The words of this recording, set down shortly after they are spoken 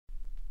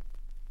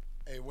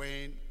Hey,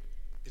 Wayne,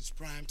 it's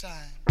prime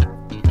time.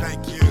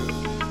 Thank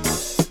you.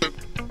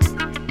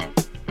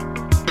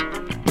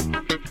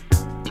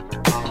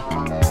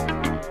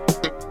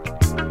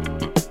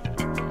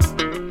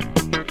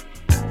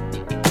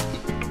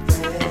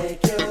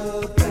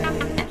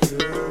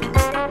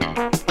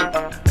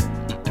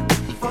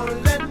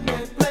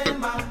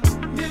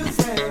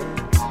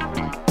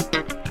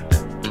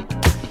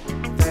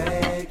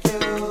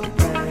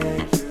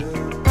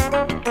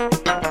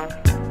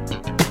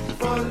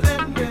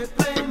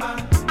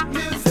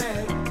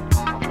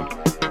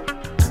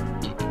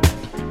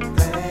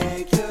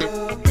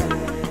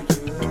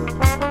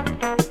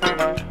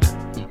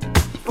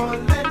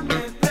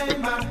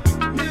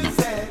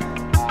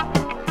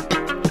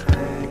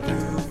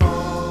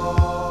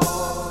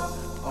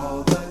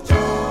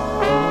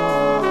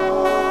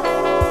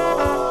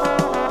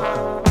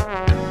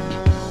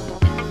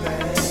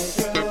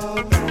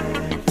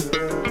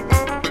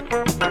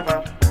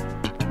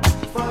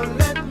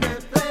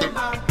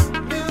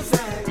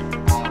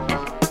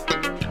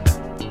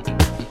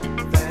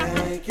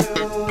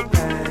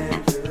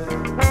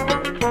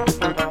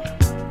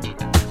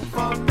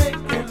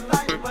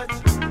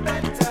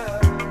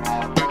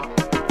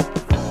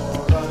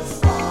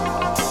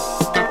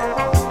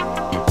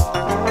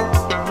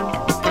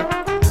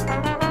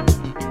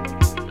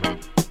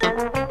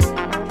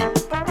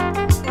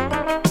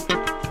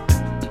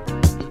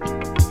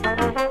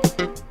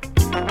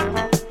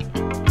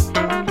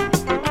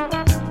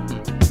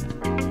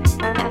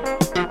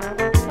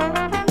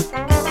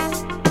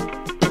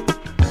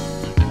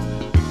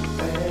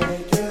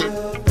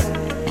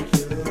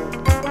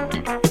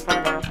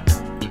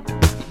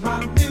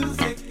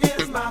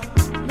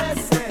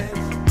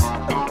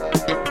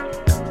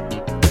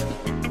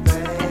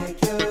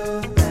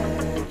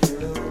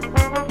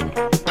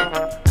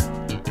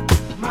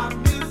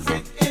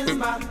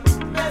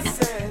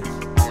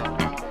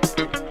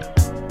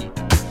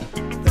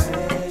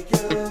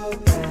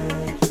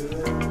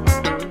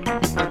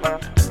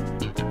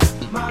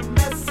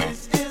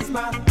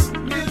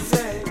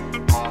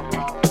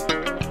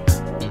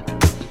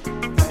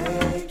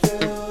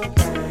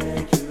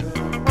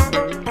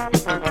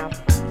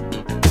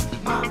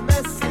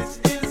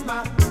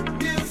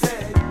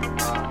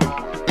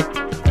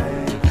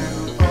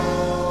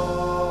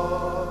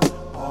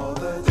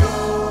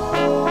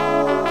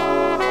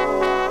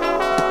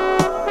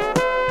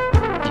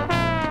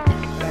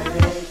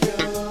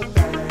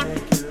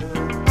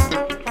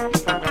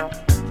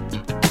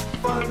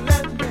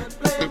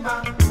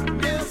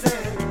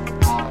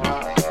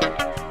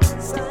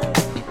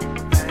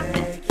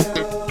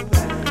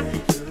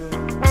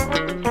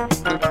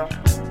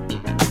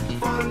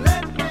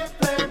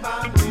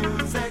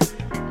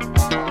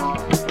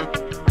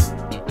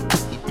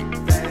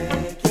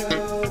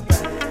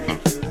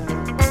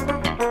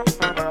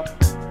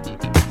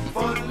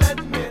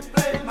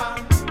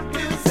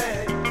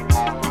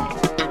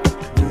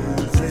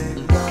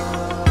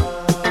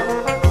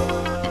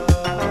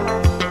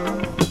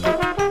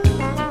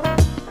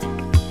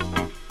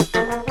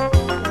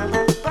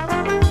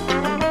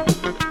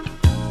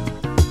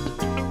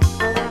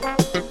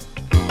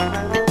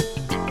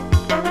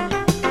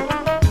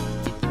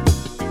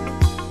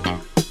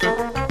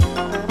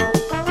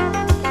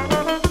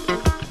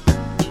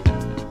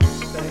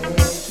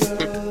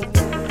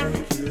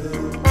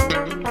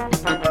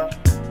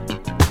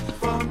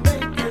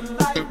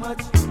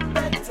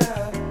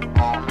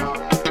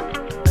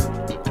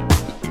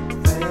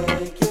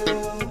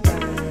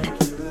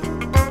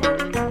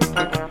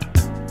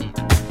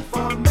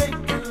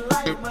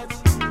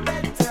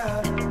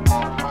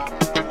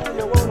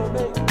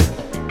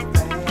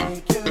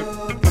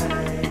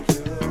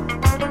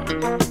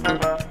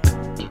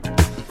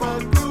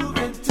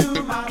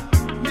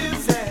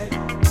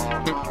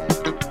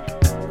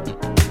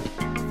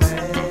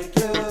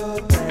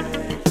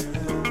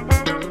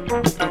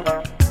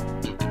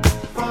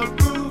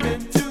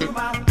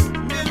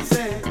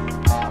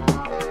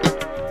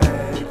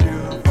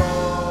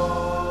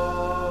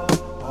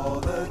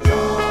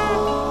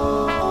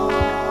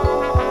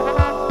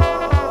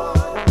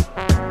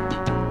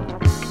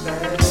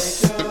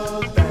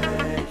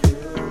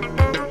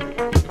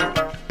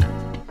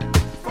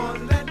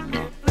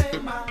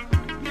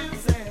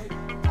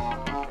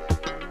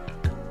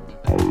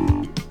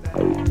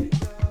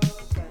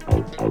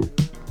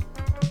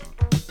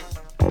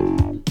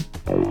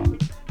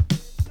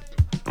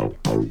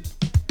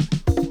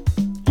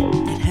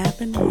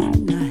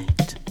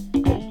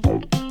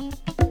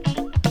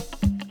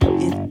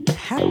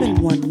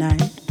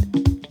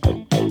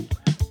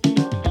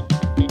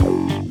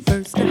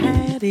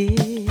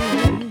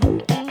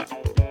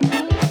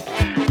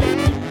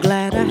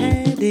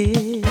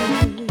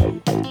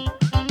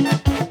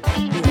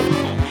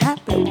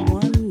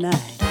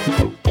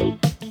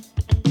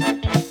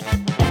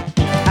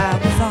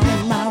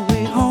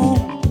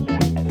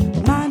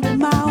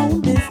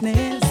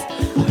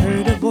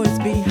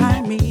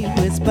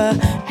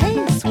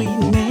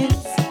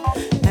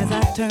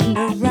 Turned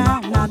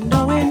around, not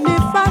knowing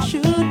if I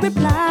should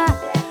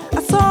reply.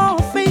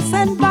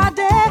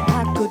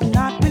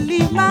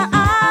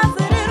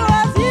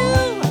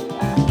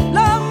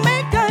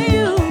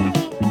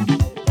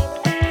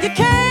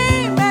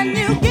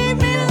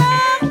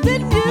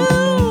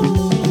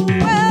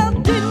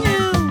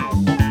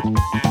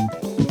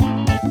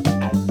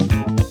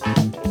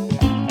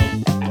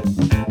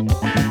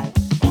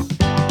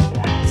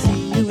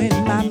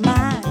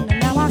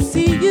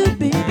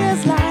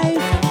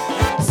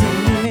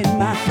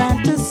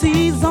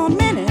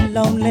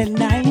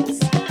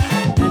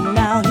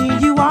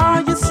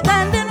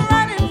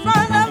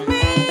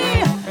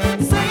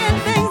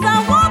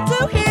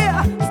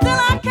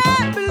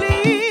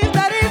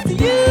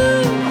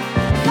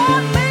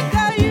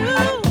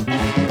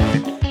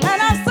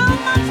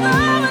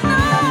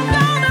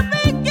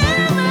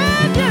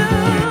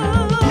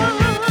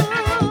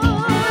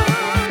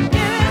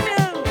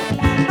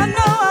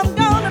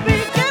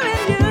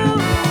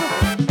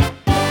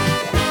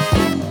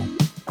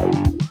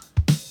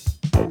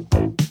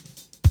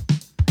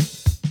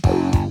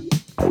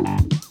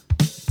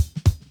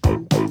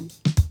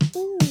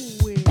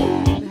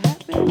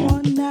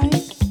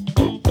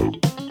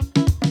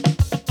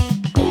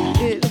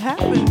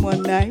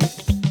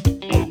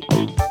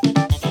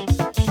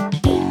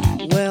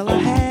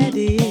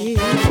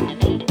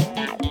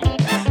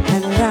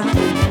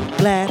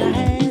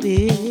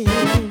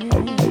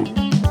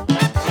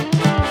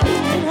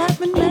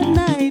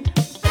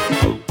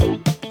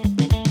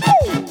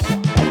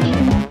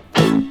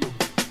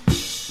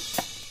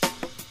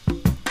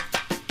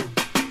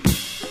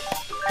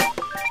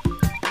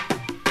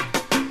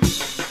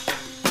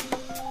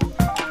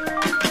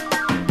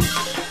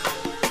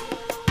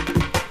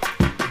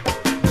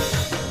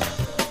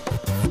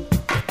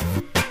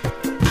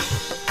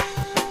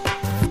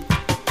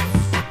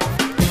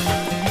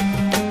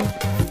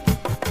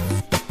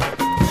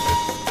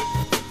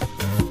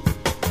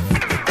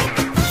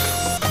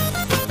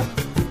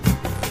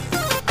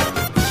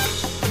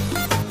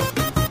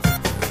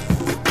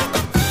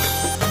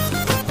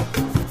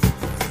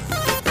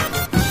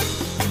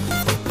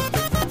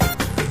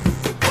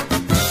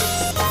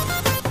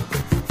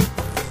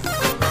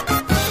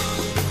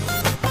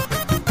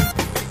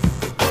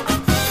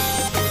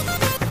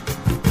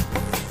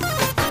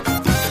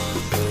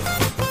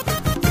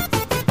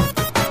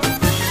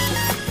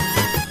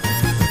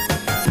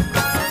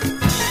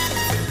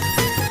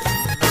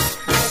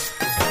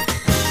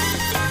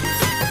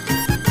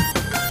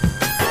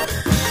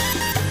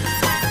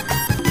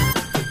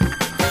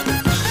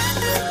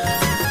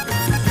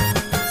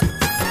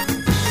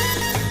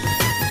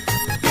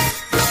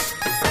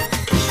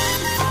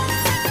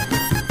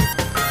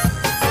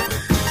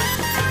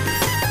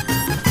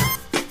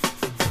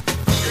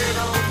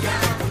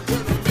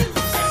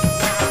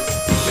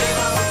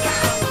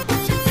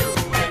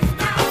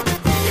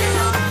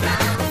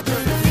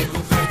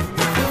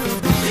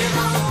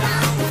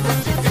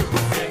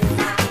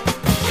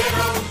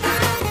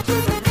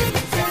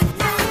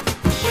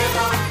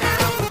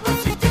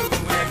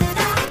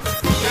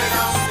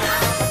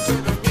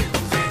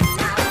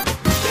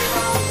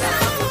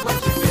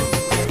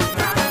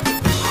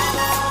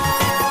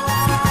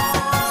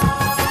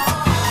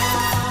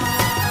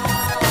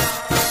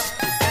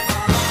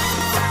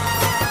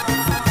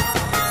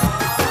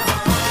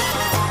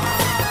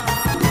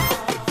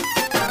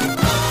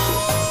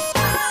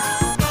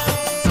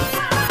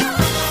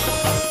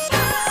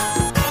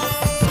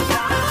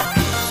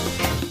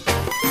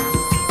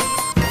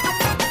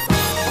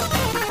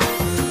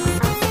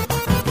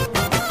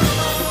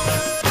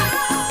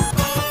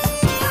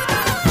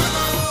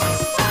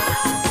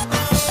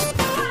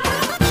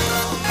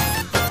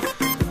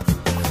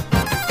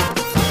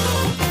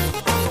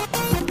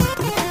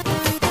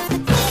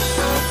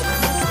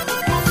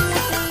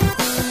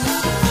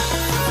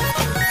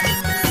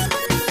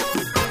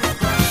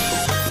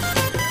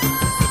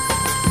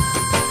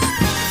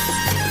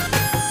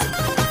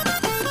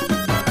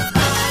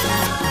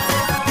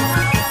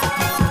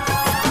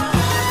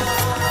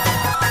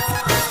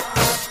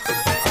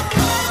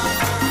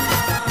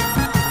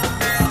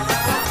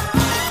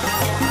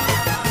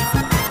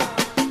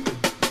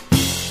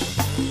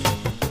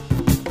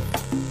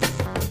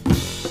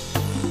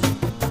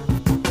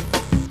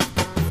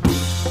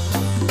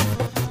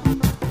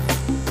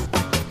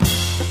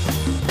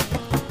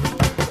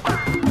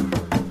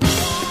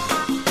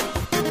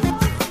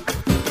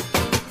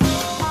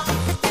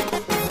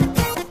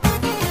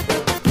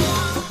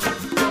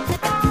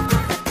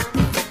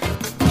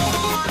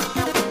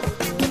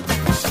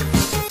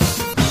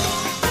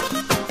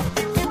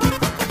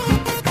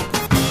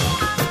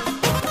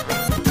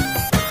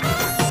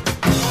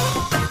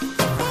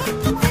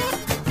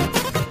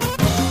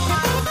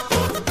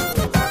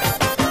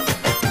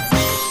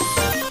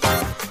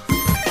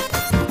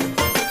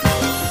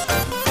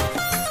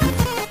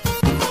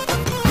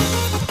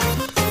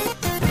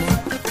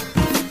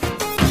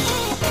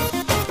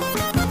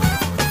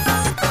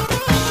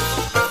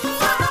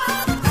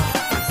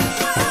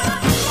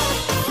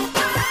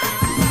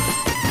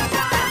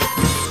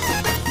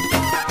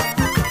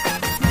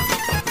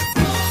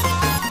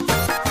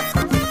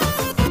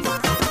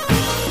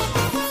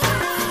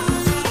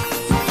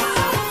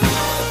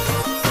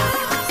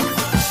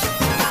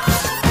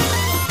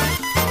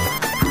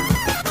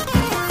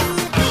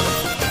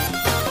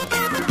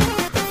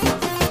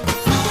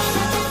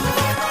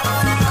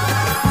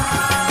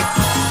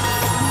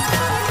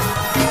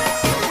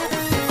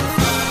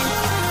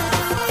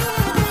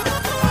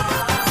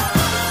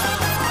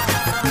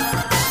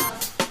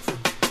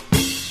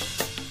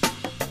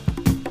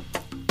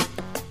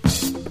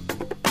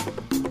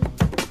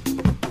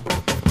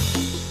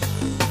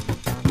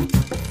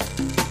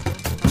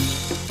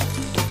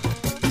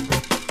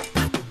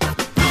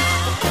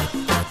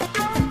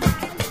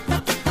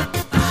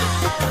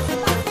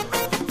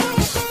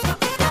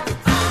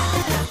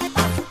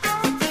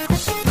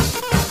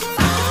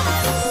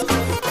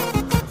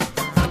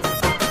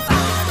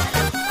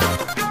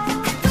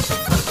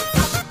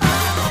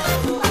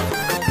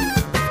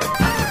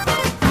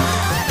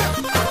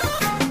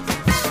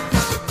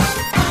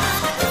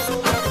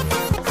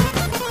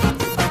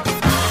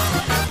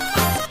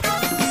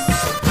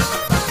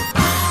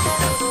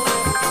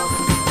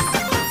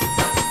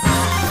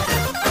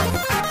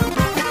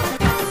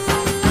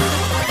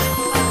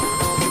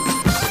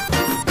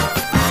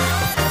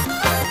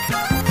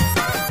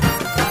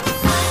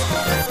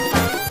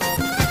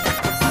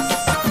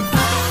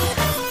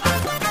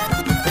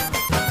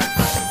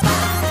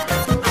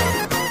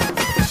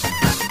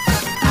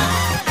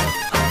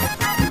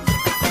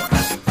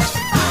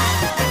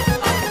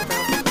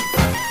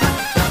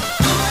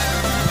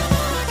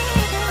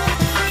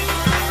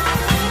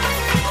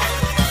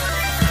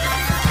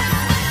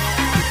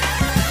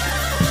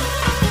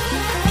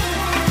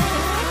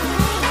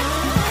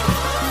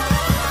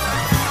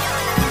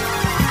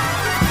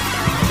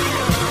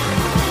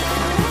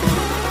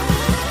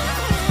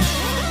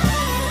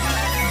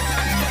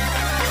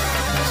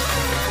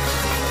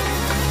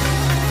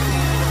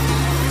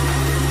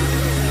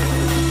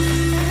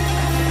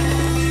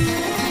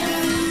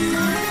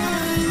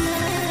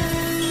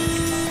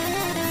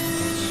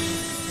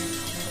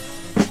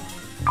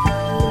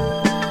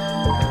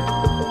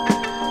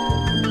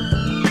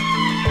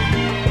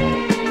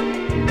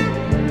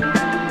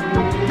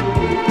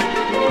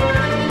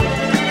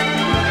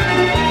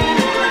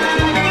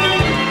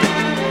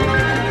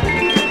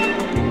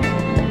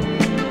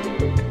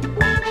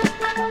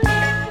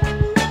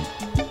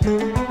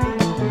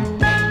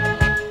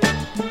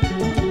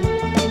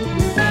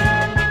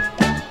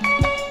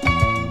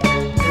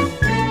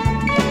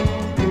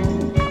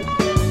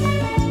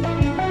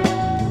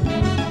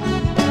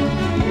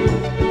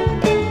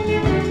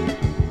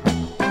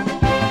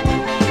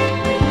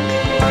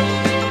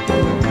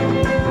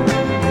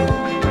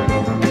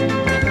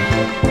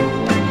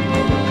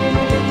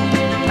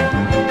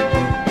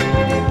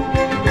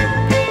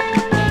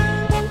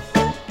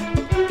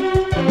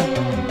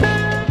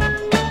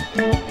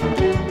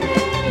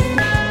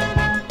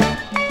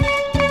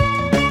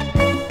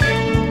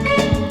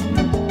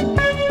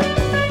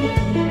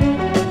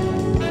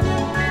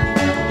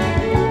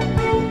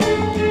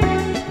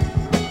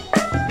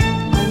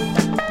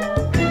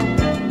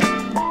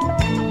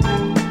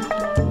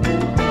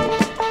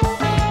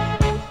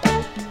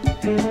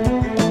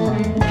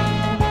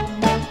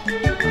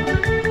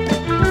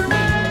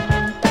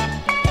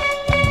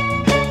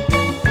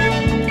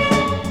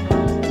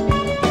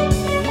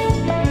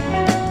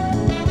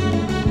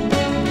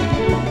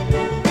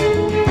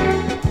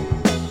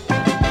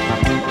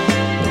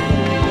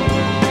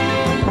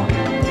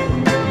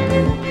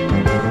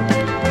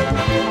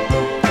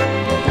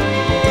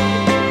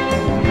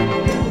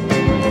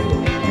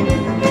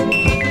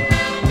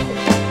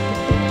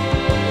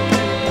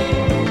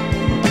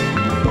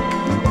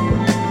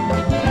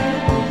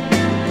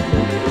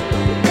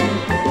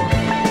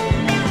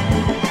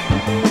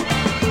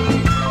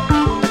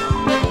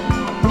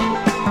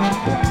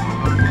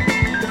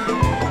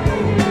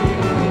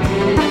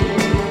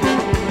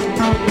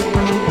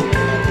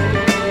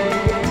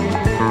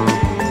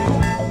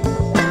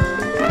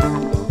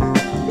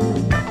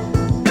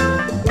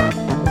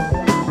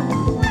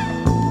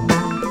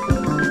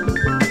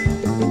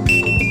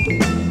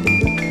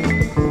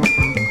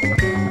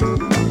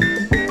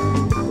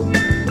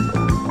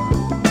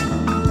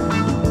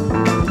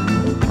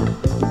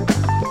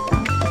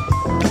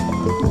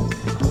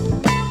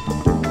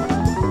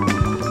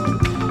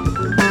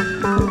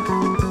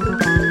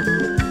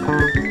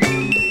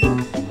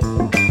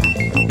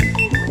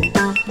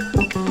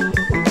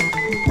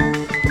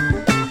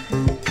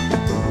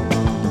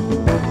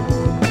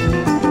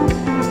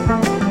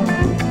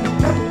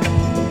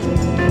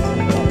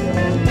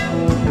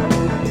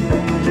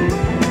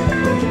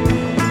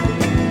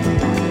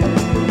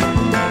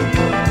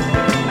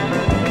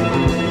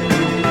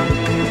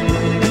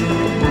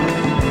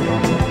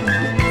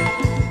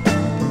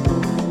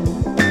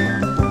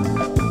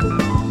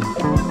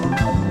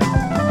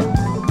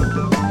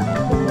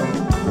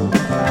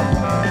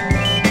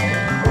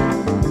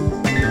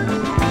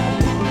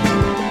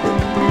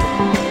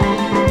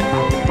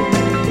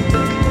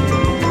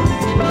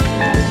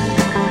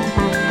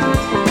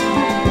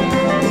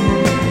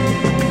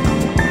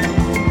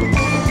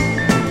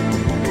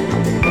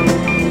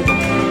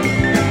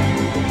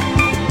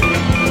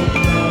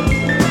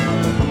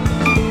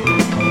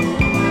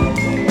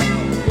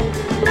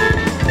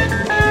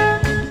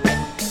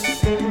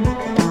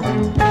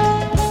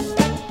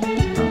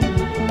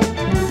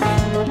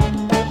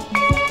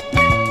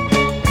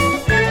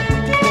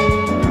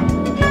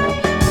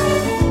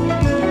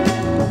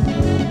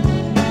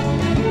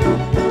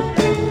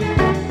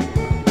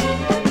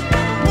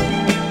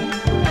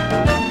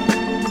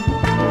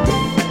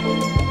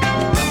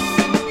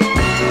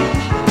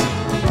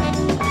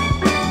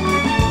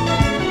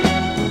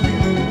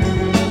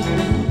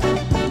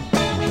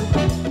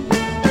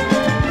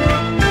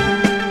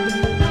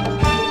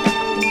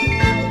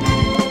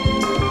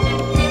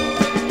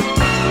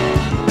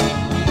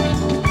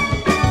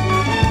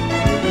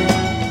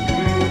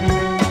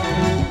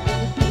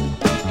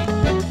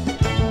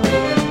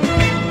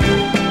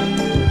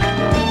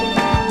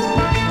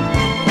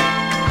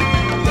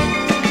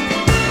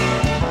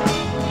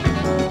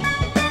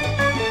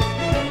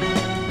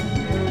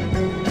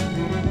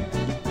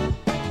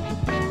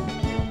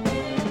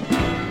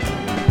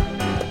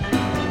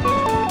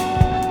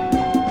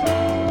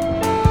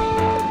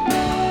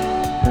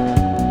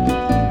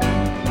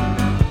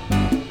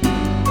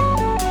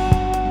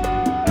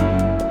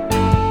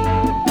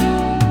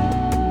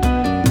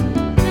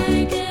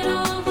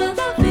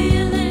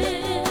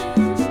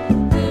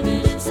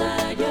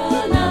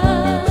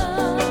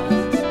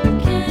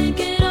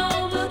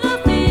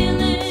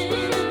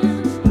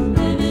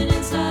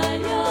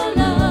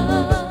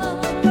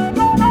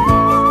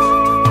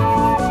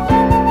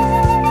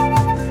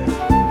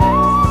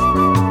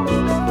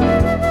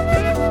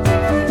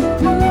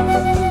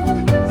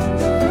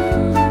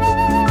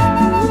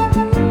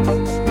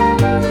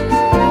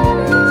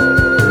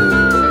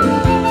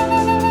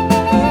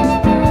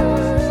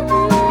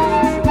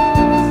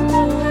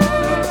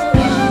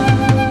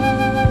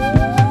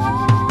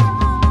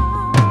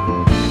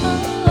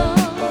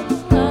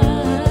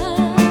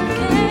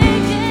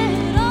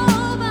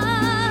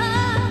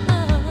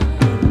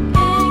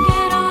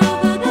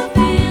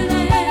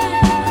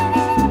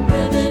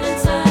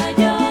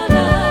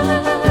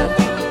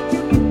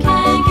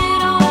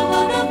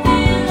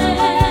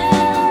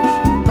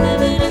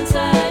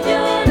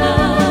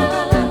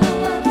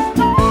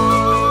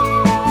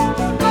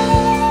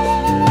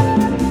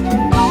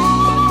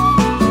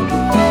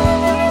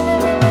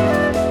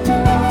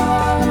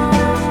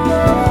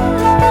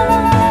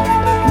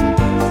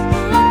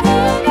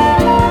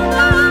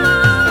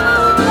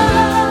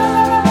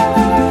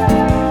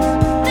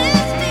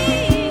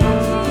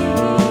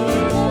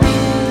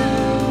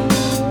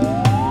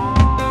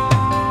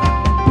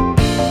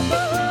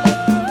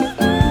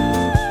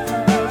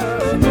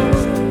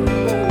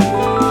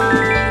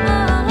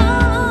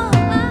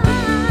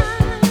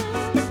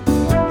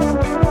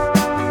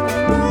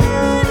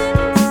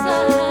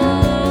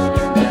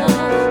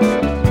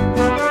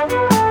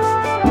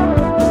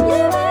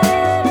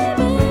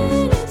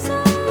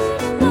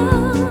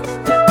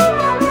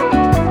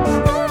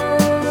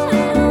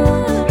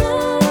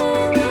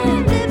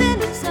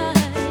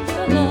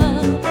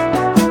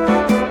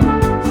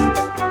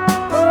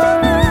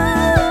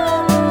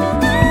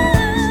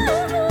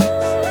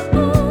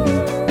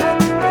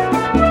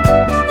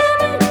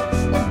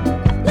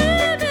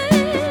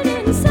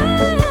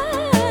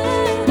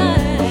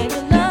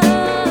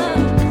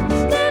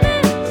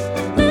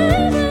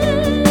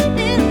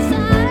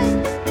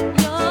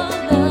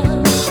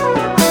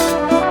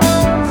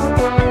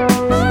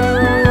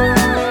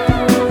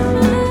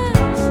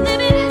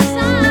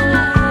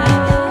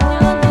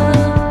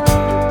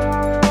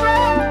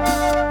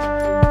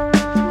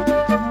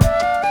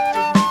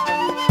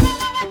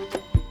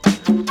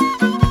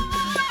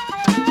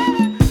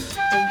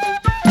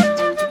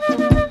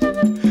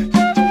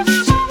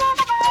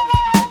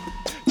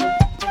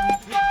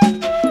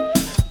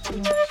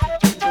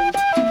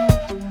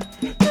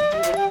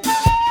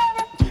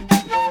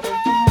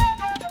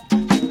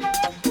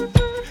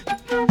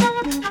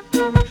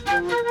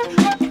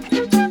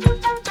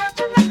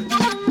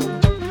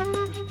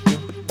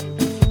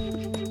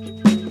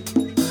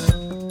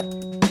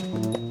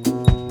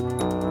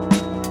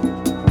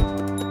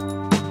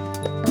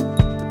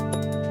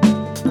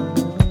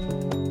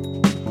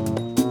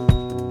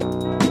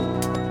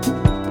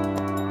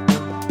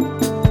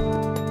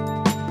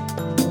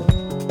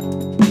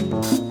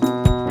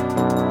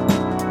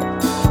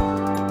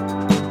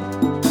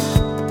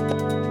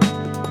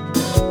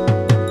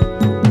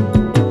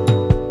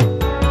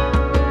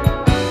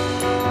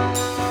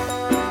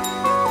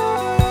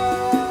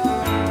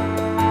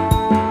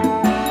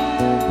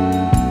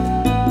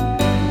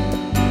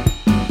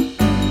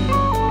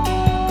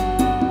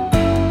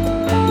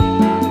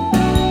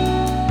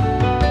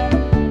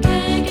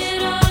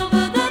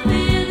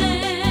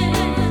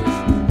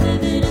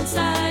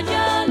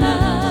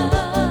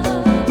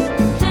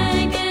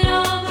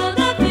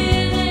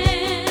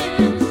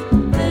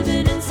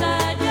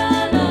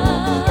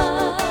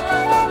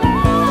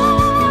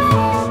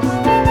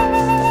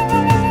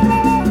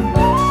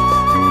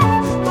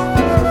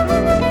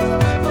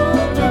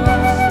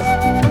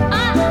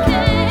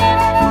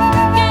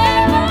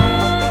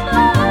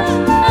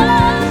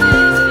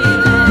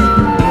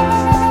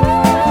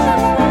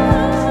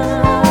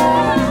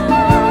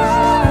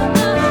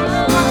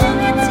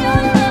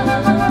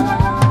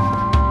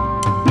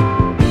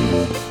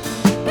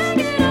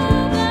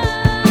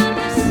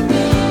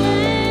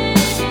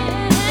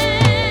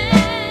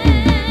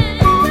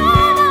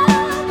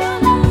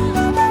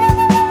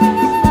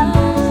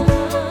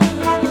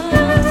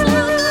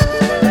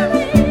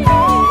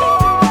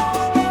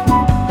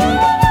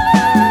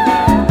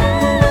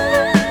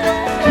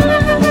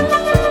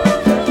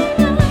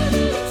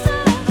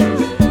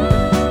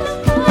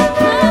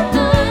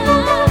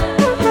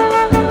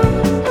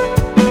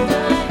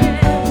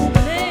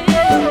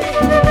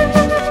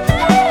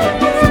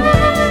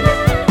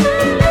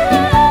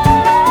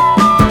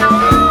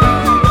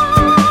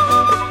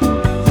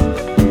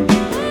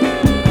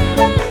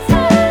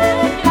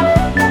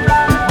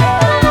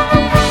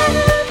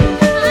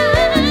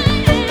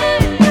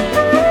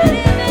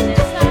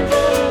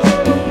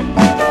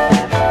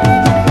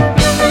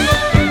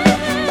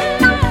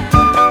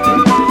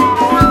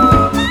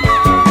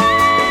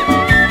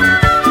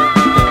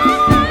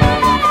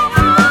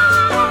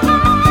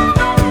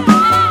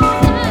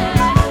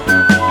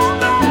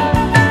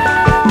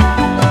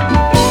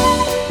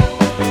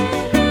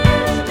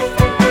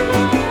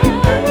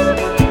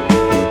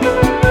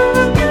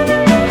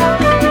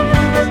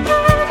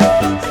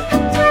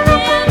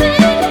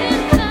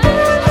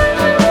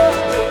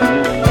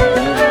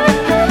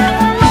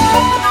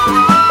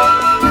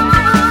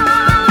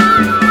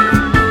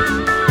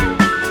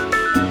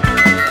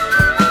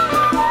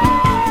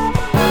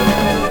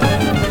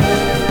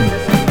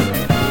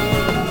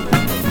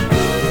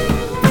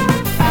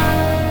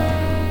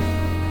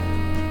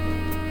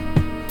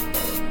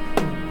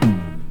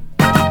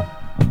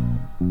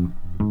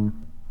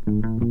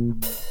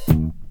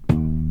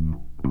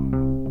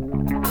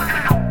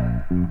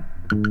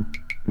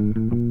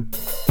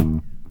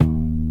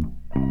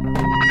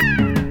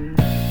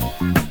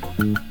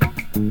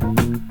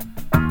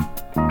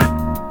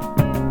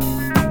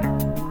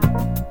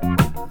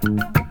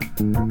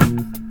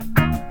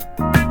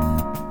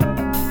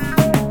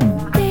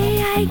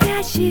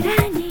 しら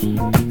に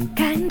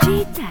感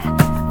じた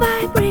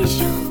バイブレー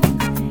ショ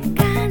ン、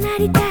かな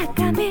り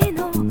高め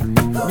の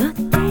乗っ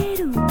て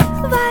るバ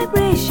イブ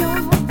レーション、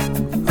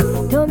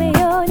止め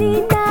よう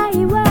にな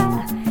いわ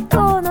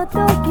この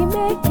ときめ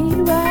き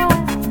は、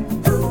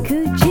口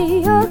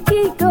を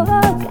聞こう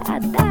か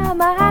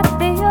黙っ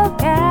てよう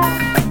か、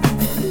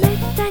めっ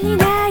たに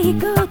ない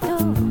こと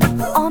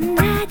同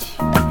じ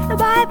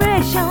バイブレ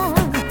ーション、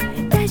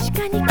確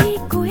かに聞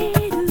こえ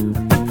る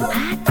ハ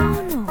ート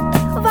の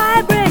バ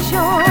イブレーショ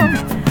ン、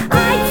あ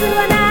いつは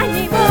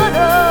何者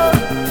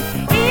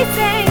いつ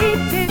言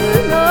ってる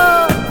の、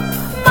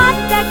全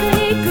く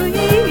憎い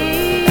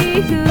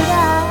ぐら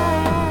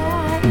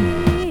い、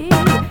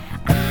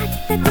会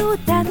った途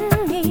端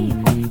に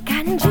感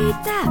じ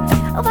た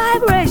バイ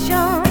ブレーショ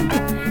ン、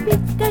ぴっ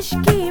たし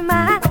決ま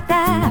った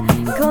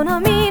好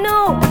みの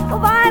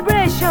バイブレ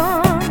ーショ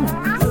ン、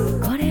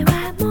これは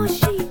も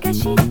しか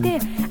して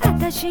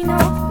私の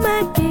負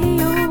け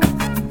よ、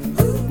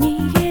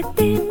逃げて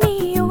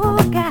みよう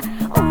か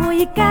追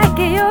いか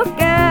けよう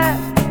か、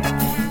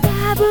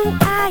多分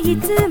あい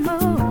つも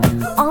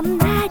同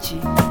じ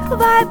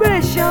バイブレ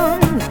ーション、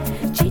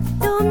じっ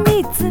と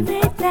見つ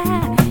めた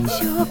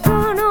証拠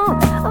の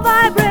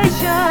バイブレー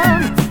ショ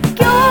ン、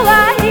今日は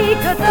いい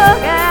こと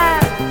が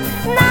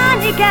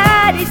何か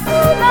ありそう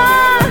な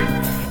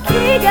気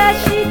が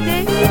し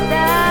ていた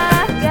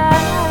から、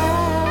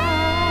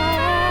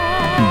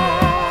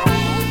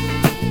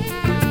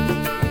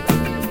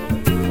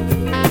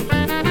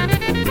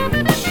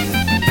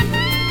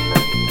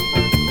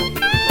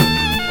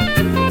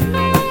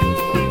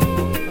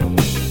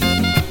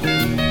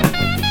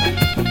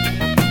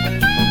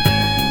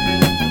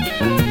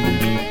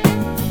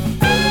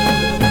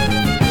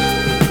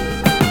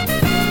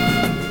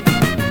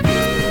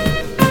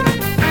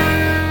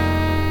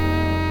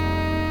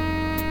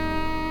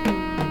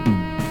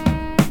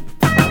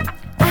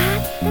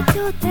途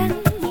端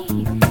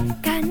に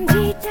感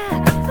じた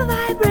バ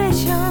イブレー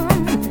ショ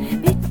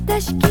ン、ぴった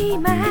し決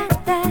まっ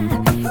た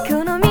好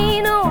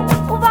みの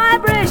バイ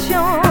ブレーション、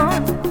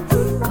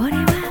これ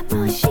は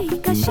もし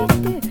かし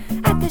て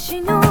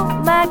私の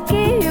負け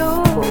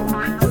よ、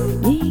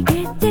逃げ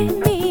て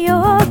み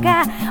よう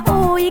か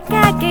追い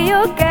かけ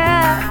よう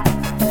か、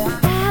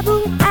多分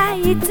あ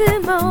いつ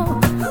も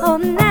同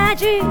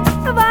じ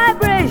バイ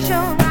ブレーショ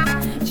ン、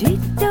じっ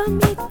と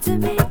見つ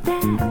めた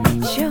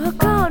証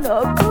拠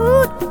のグ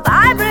ッドバ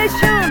イブレーシ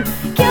ョン、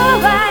今日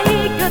はい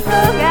いこと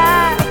が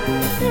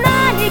何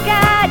か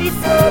ありそ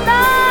うな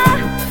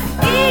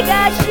気が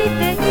して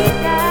い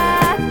た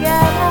か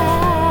ら、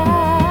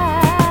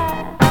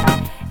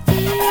家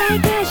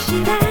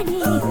頭に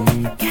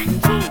感じ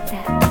た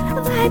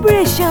バイブレ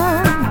ーション、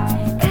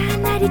か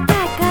なり高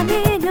め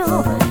の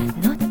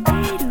乗って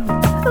る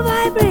バ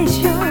イブレーシ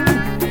ョン、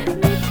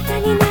めった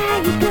にない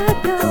こ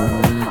と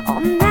同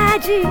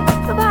じ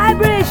バイ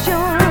ブレーション、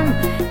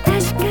確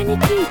かに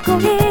聞こ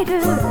える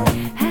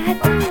ハー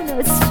ト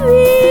のスイ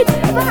ー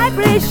トバイ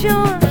ブレーショ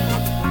ン、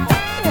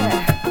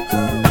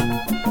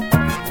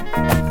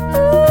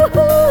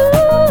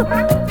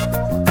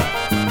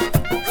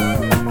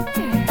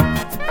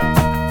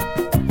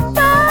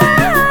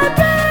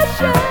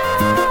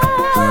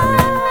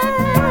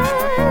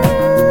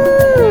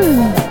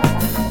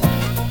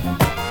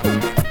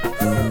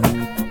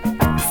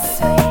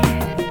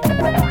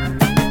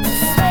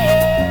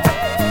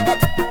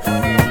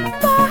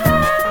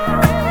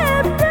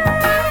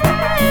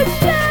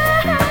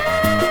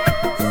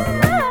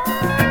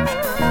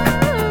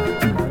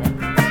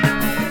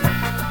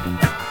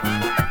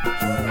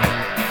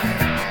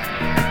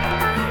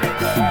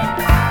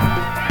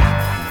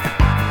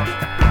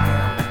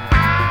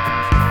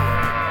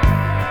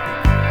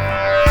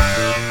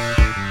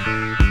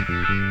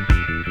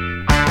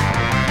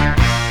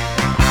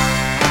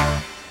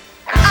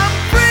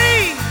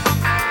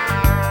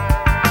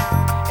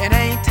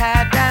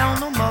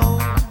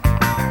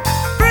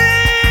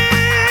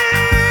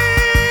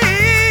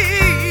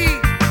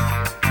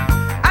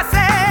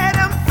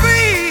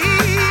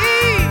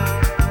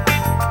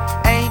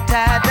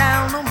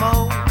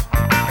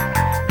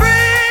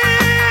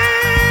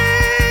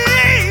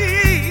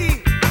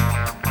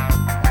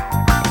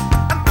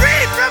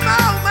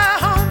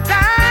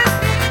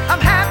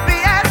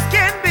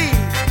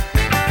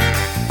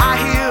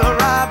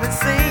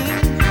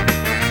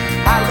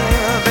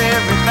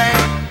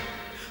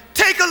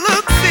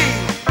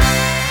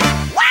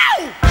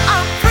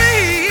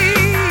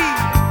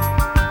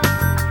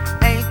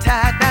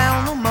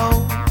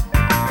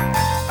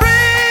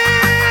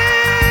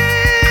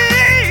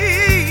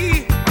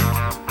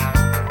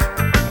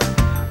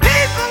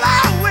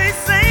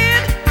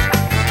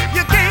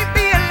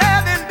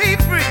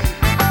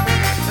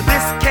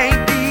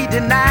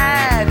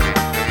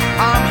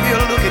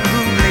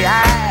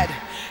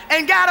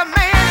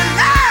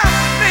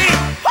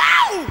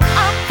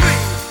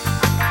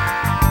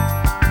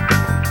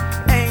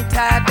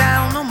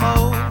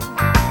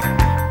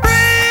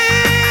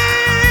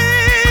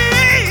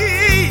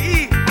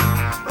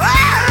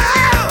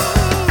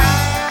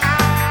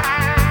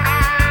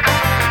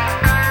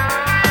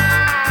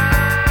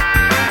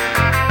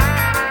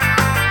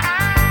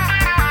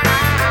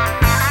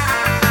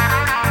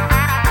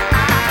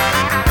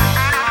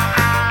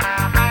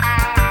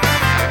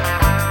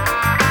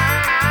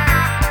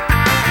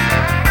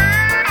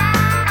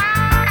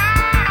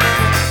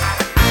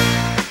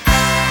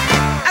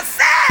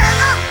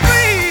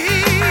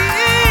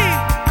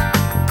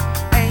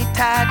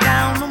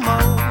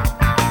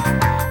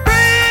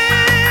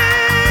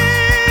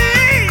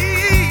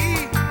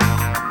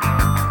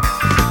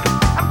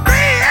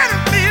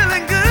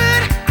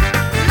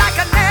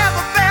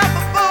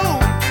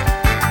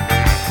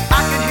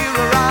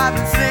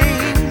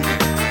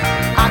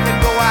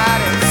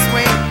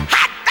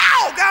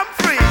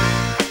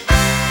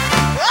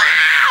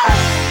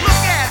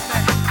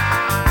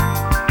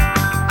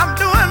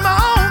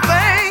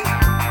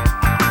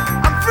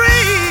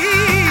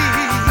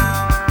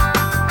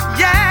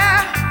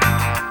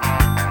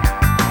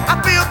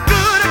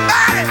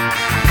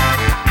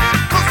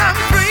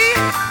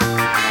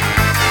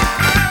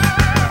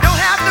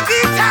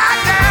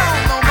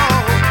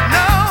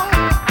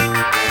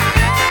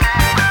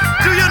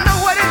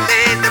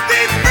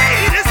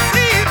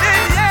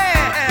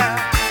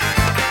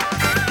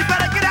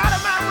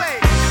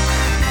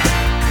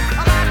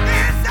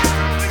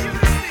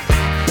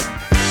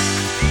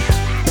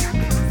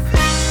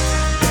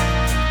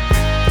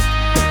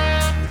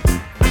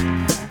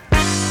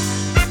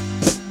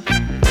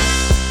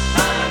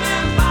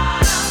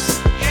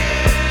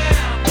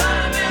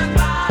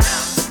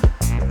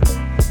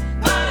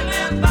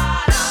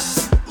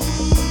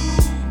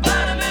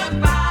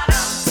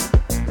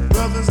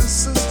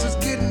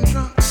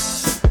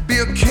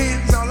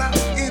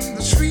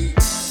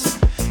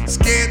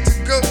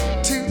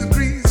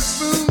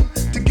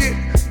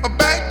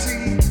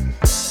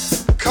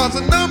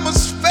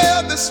almost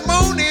fell this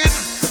morning.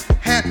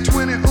 Had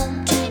 20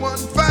 on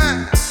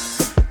 215.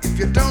 If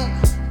you don't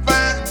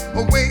find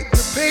a way to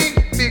pay,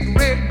 Big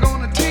Red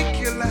gonna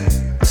take your life.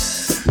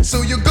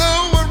 So you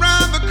go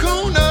around the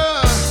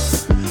corner,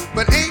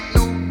 but ain't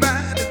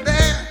nobody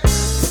there.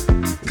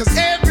 'Cause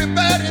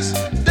everybody's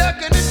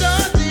ducking and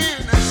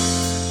dodging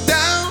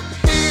down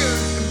here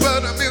in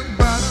Buttermilk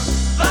Bottom.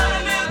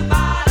 Buttermilk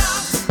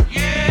Bottom,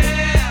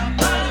 yeah,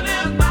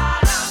 Buttermilk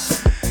Bottom.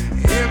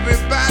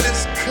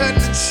 Everybody's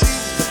cutting and shit,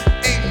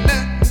 ain't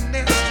nothing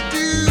else to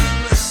do.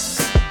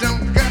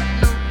 Don't got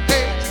no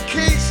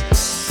education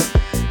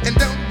and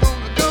don't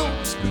wanna go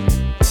to school.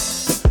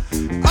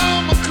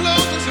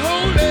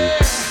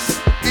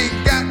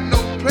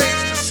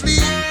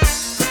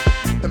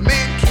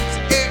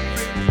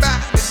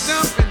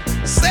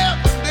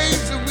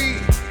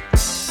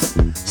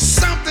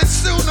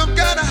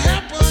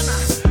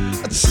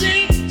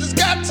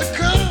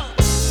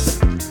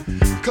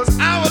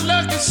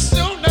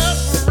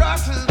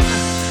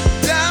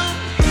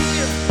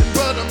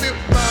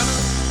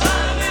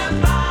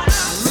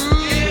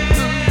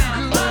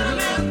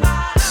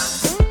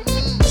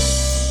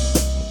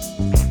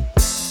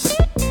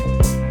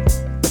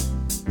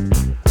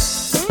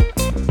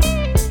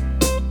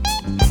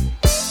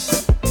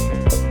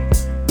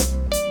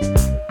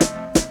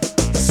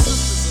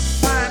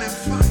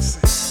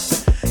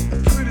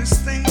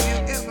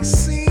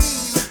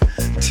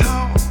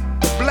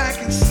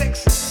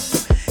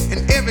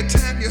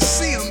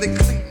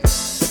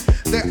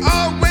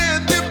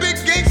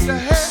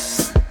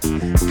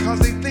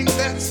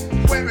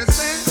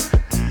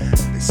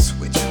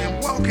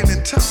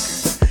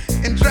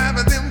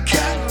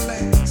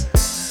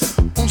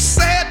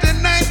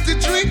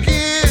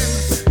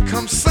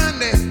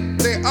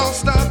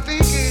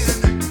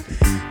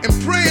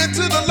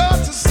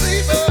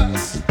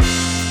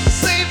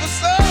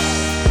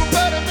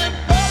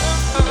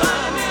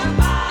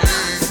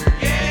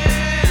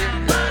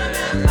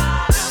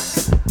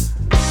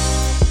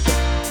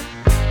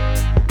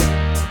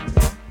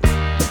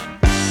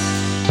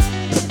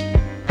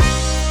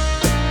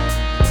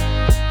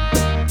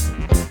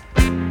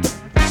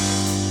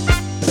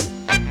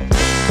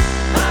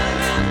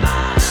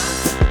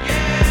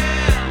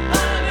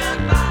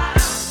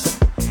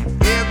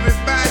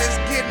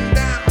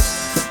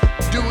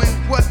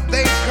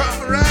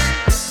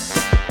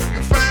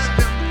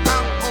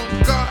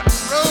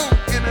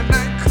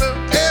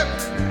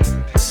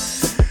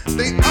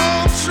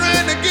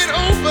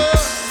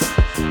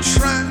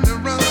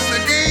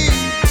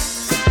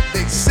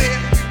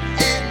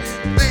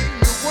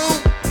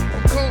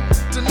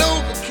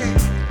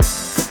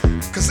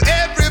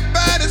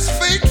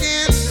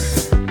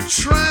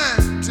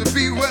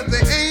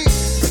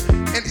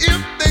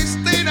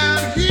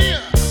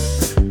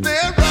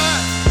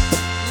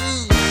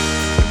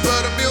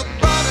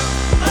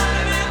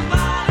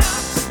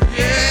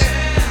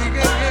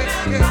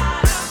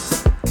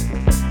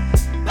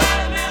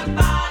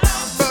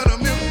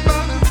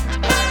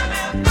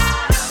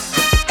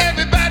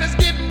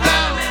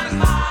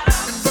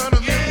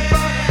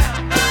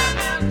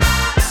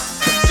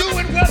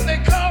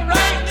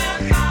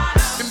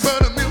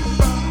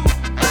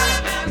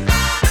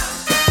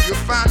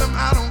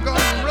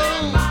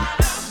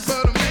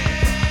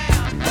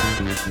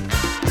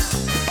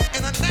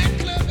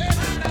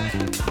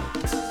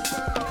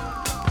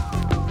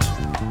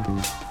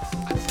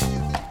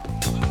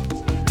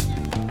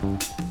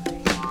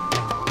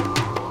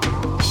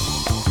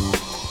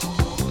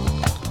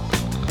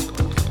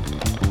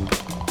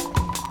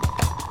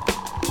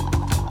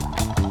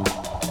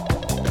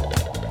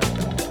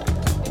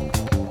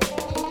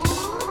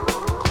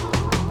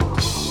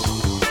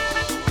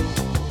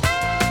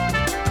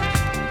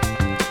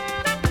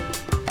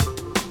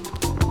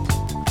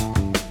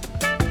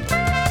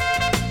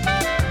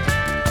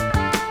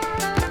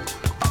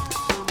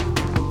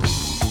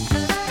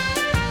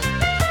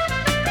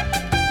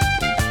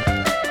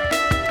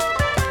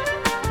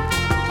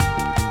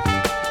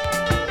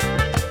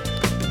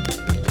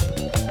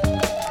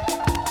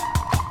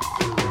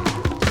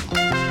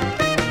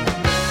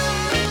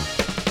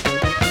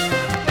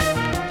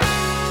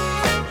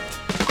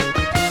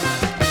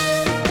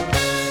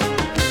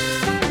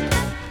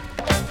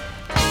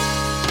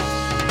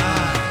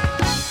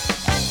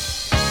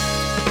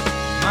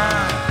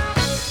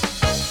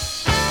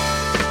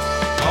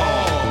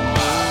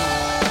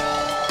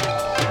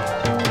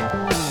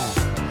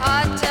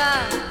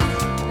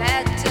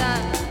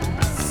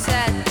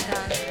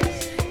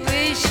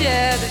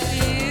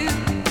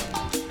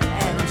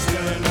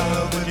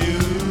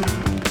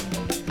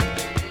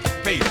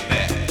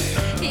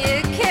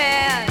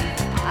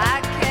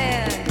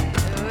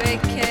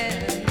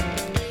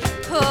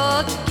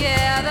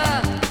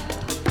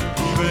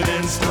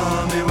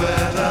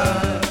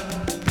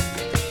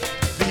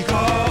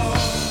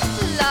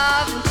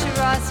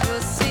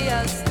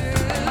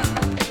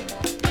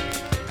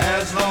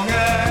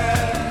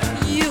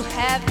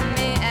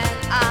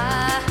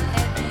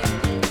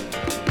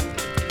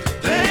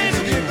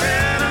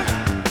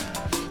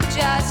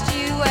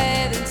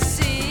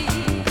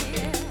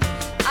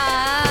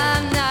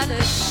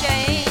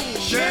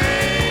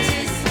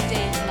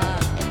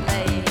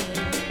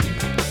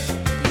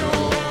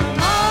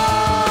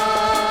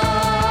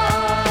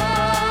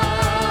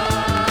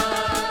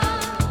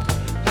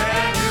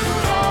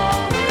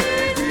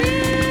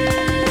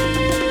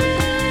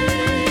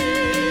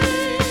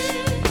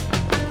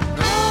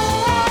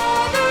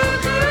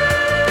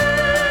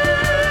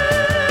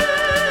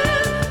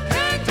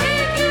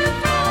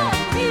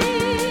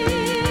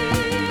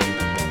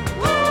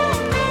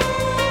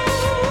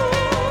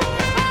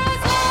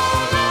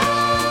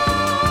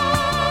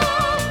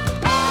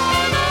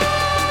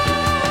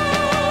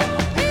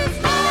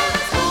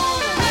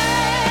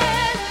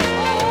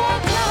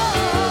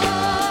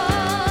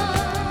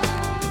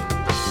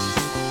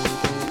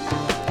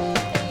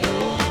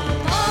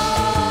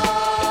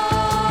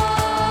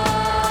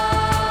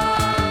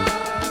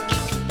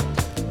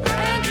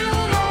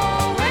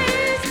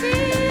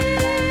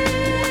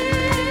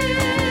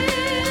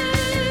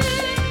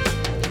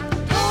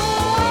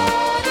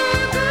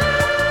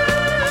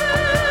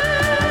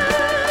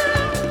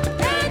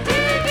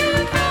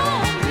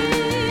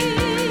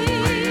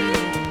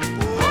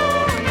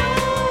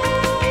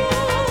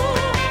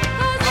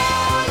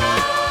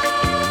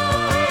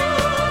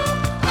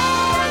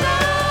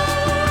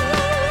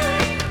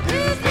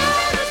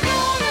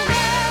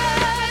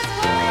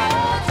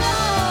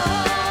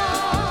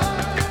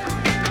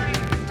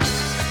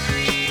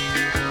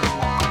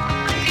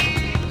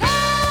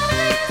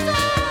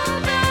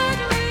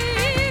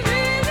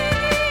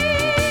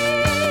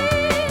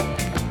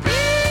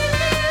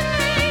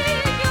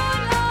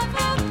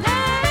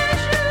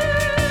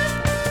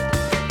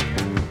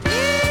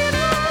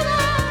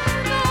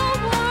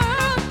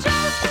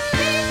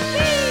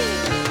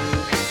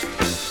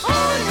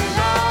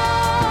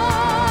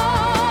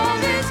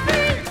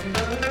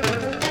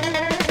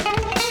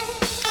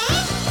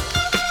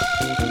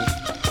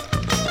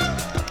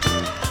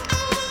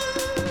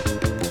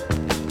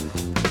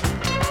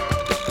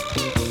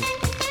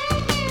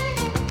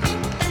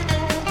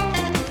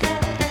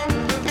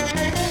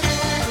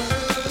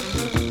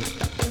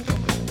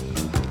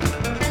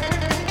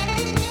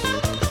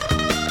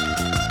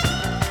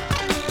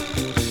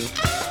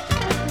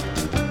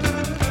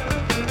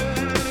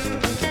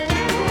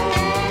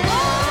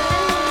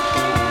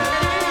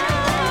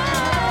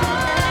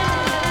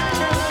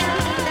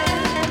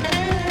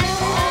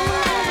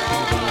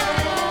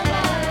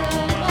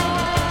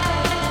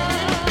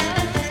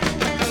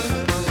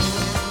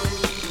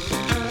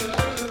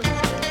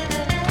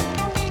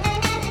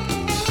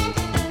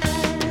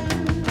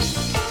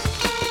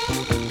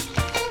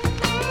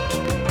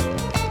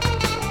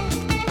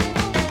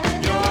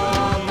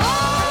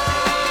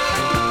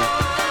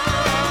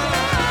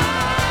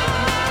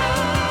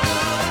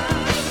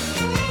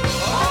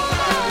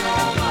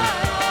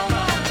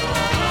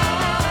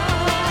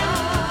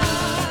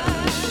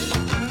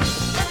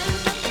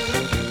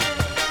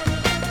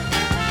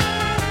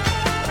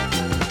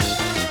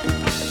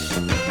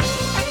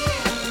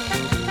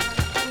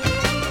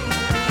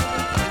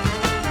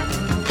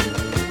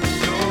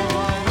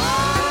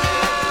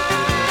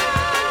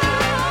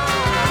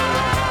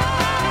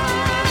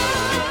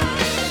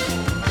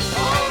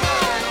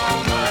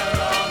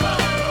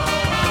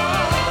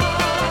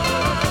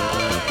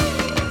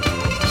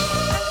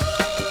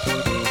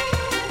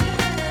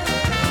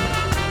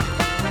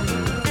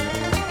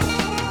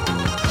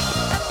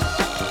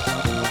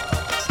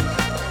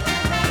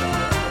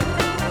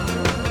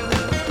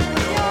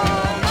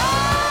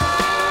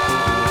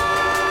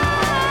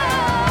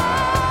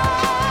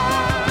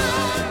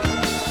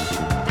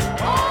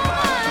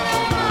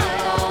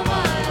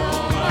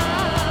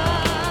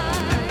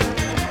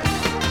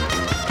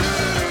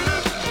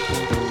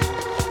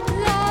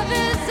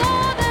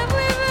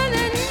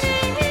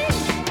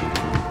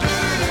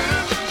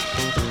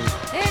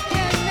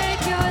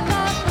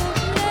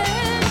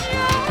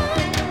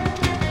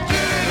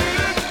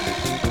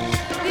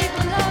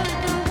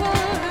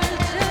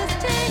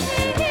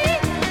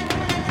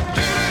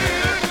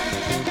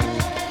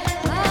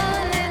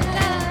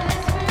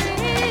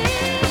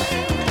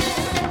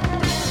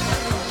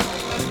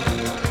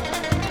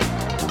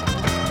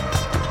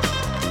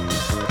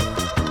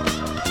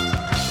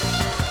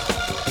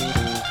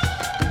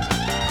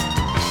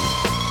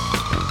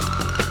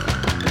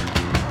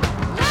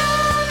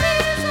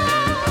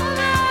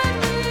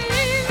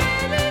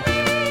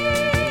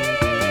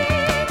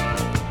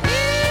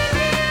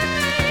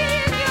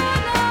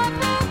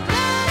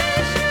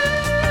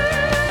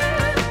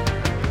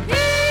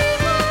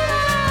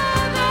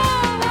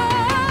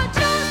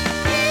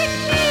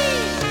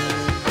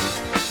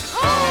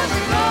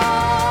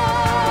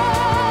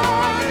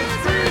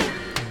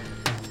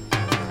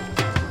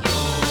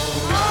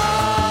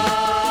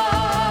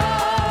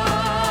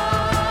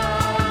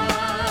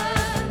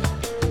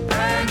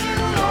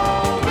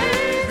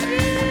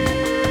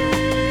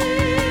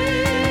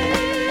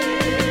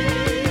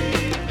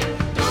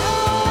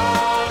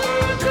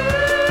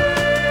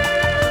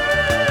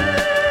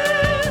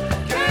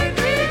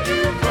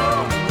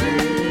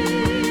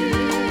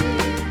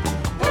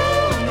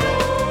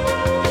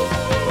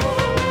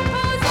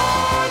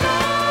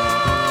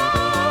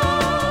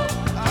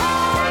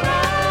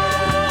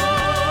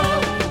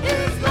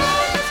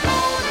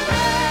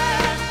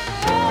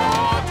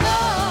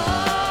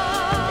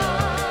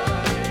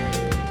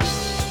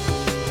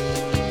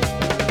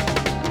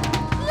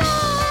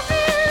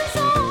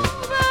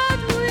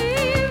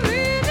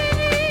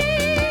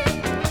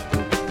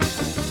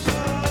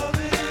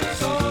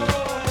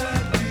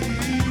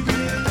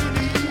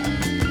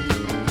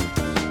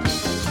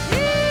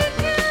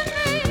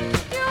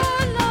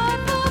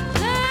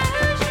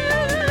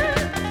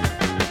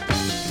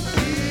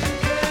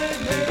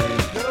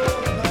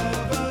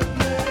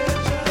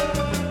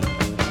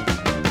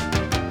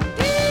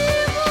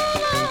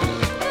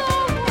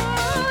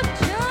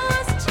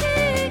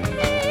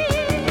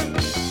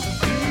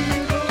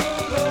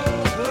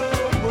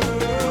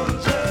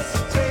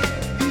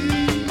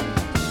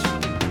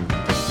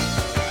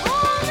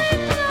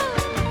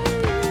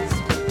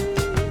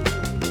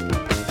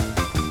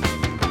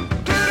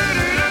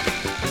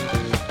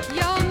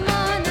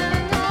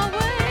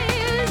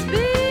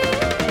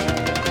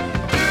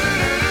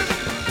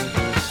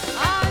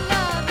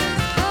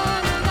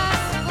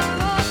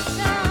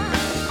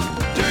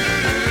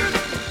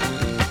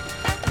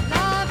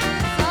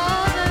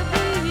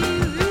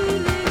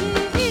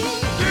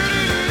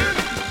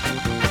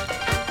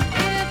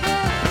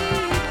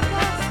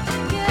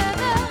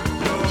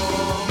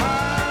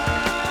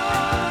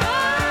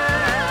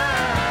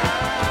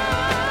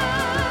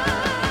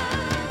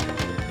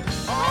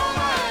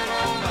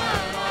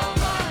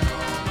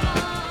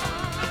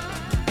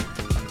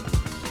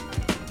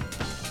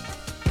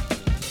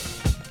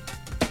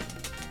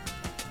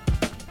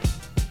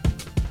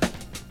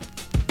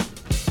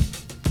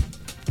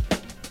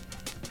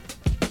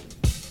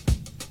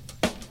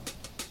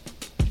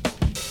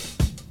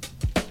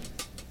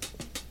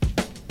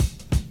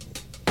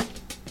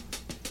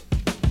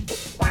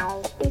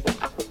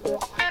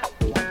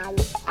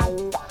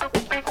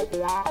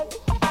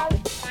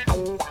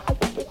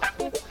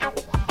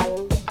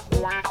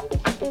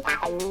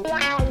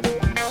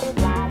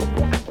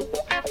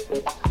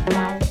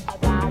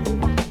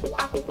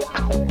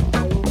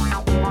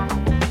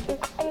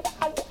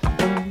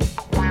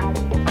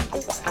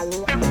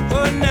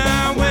 Oh,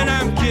 now when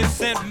I'm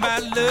kissing my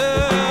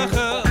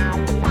love,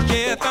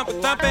 yeah,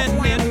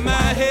 thumping in my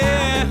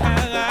head.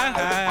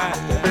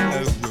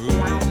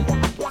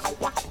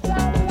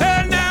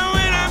 Oh, now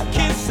when I'm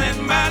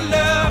kissing my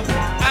love,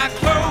 I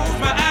close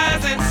my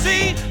eyes and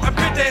see a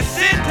pretty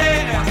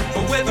city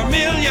with a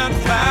million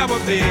flower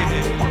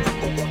beds.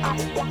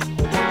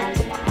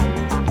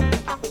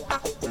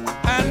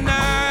 And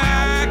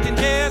I can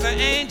hear the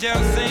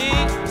angels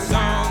sing a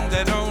song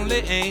that only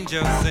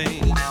angels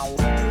sing.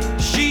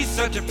 She's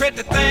such a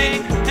pretty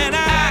thing, and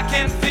I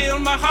can feel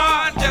my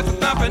heart just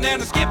thumping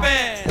and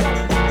skipping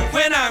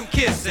when I'm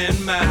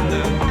kissing my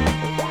love.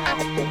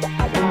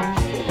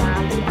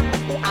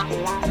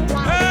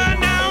 Oh,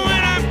 now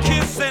when I'm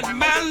kissing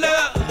my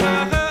love,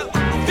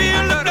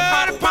 feel the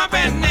blood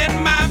pumping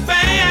in my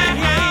veins.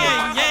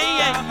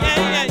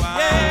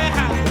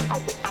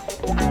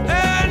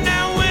 Oh,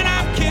 now when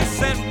I'm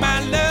kissing my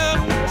love,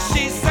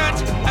 she's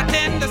such a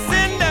tender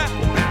cinder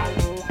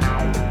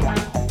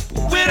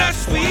with a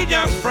sweet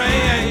young friend.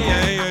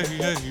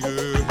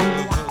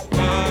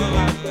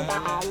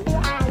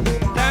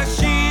 Now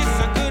she's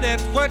so good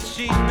at what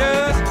she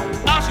does.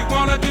 All she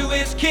wanna do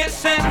is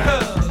kiss and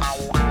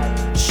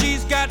hug.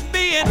 She's got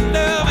me in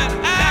love,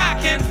 and I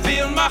can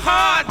feel my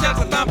heart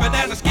just a thumping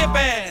and a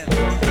skipping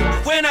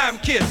when I'm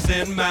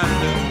kissing my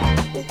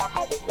love.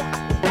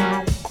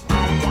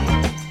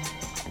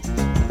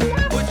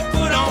 Put your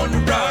foot on the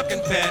rock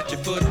and pat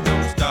your foot,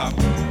 don't stop.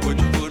 Put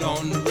your foot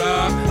on the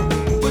rock.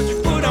 Put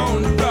your foot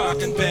on the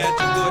rock and pat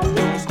your foot,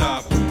 don't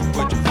stop.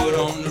 Put your foot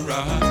on the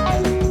rock.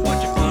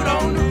 Put your foot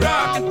on the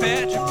rock and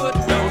pat your foot,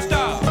 don't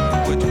stop.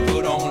 Put your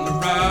foot on the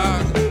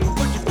rock.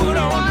 Put your foot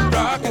on the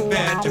rock and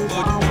pat your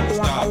foot, don't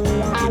stop.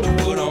 Put your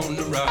foot on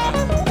the rock.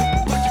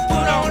 Put your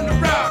foot on the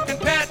rock and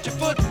pat your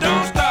foot,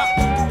 don't stop.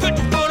 Put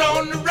your foot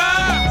on the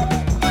rock.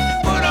 Put your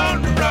foot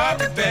on the rock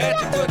and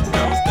pat your foot,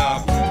 don't stop.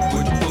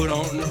 Put your foot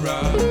on the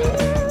rock.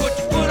 Put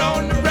your foot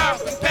on the rock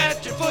and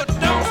pat your foot,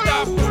 don't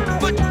stop.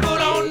 Put your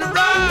foot on the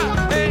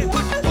rock. Hey,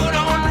 put your foot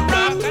on the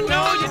rock. I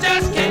know you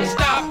just can't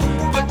stop.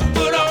 Put your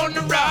foot on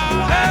the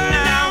rock.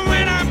 Now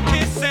when I'm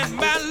kissing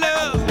my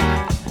love,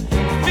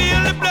 feel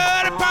the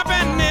blood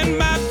pumping in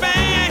my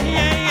veins.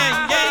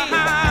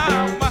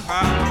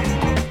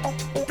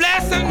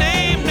 Bless her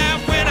name now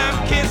when I'm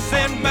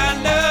kissing my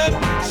love.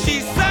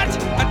 She's such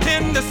a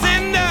tender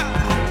cinder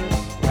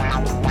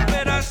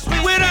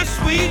with a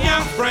sweet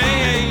young friend.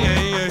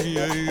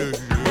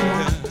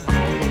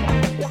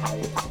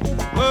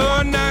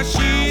 Oh, now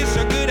she's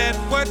so good at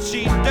what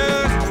she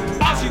does.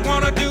 All she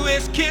wanna do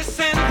is kiss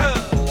and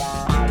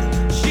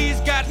hug. She's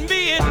got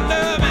me in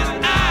love,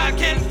 and I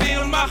can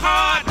feel my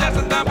heart just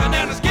a thumping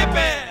and a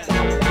skipping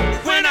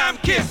when I'm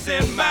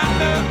kissing my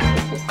love.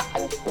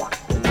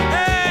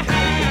 Hey,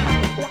 hey.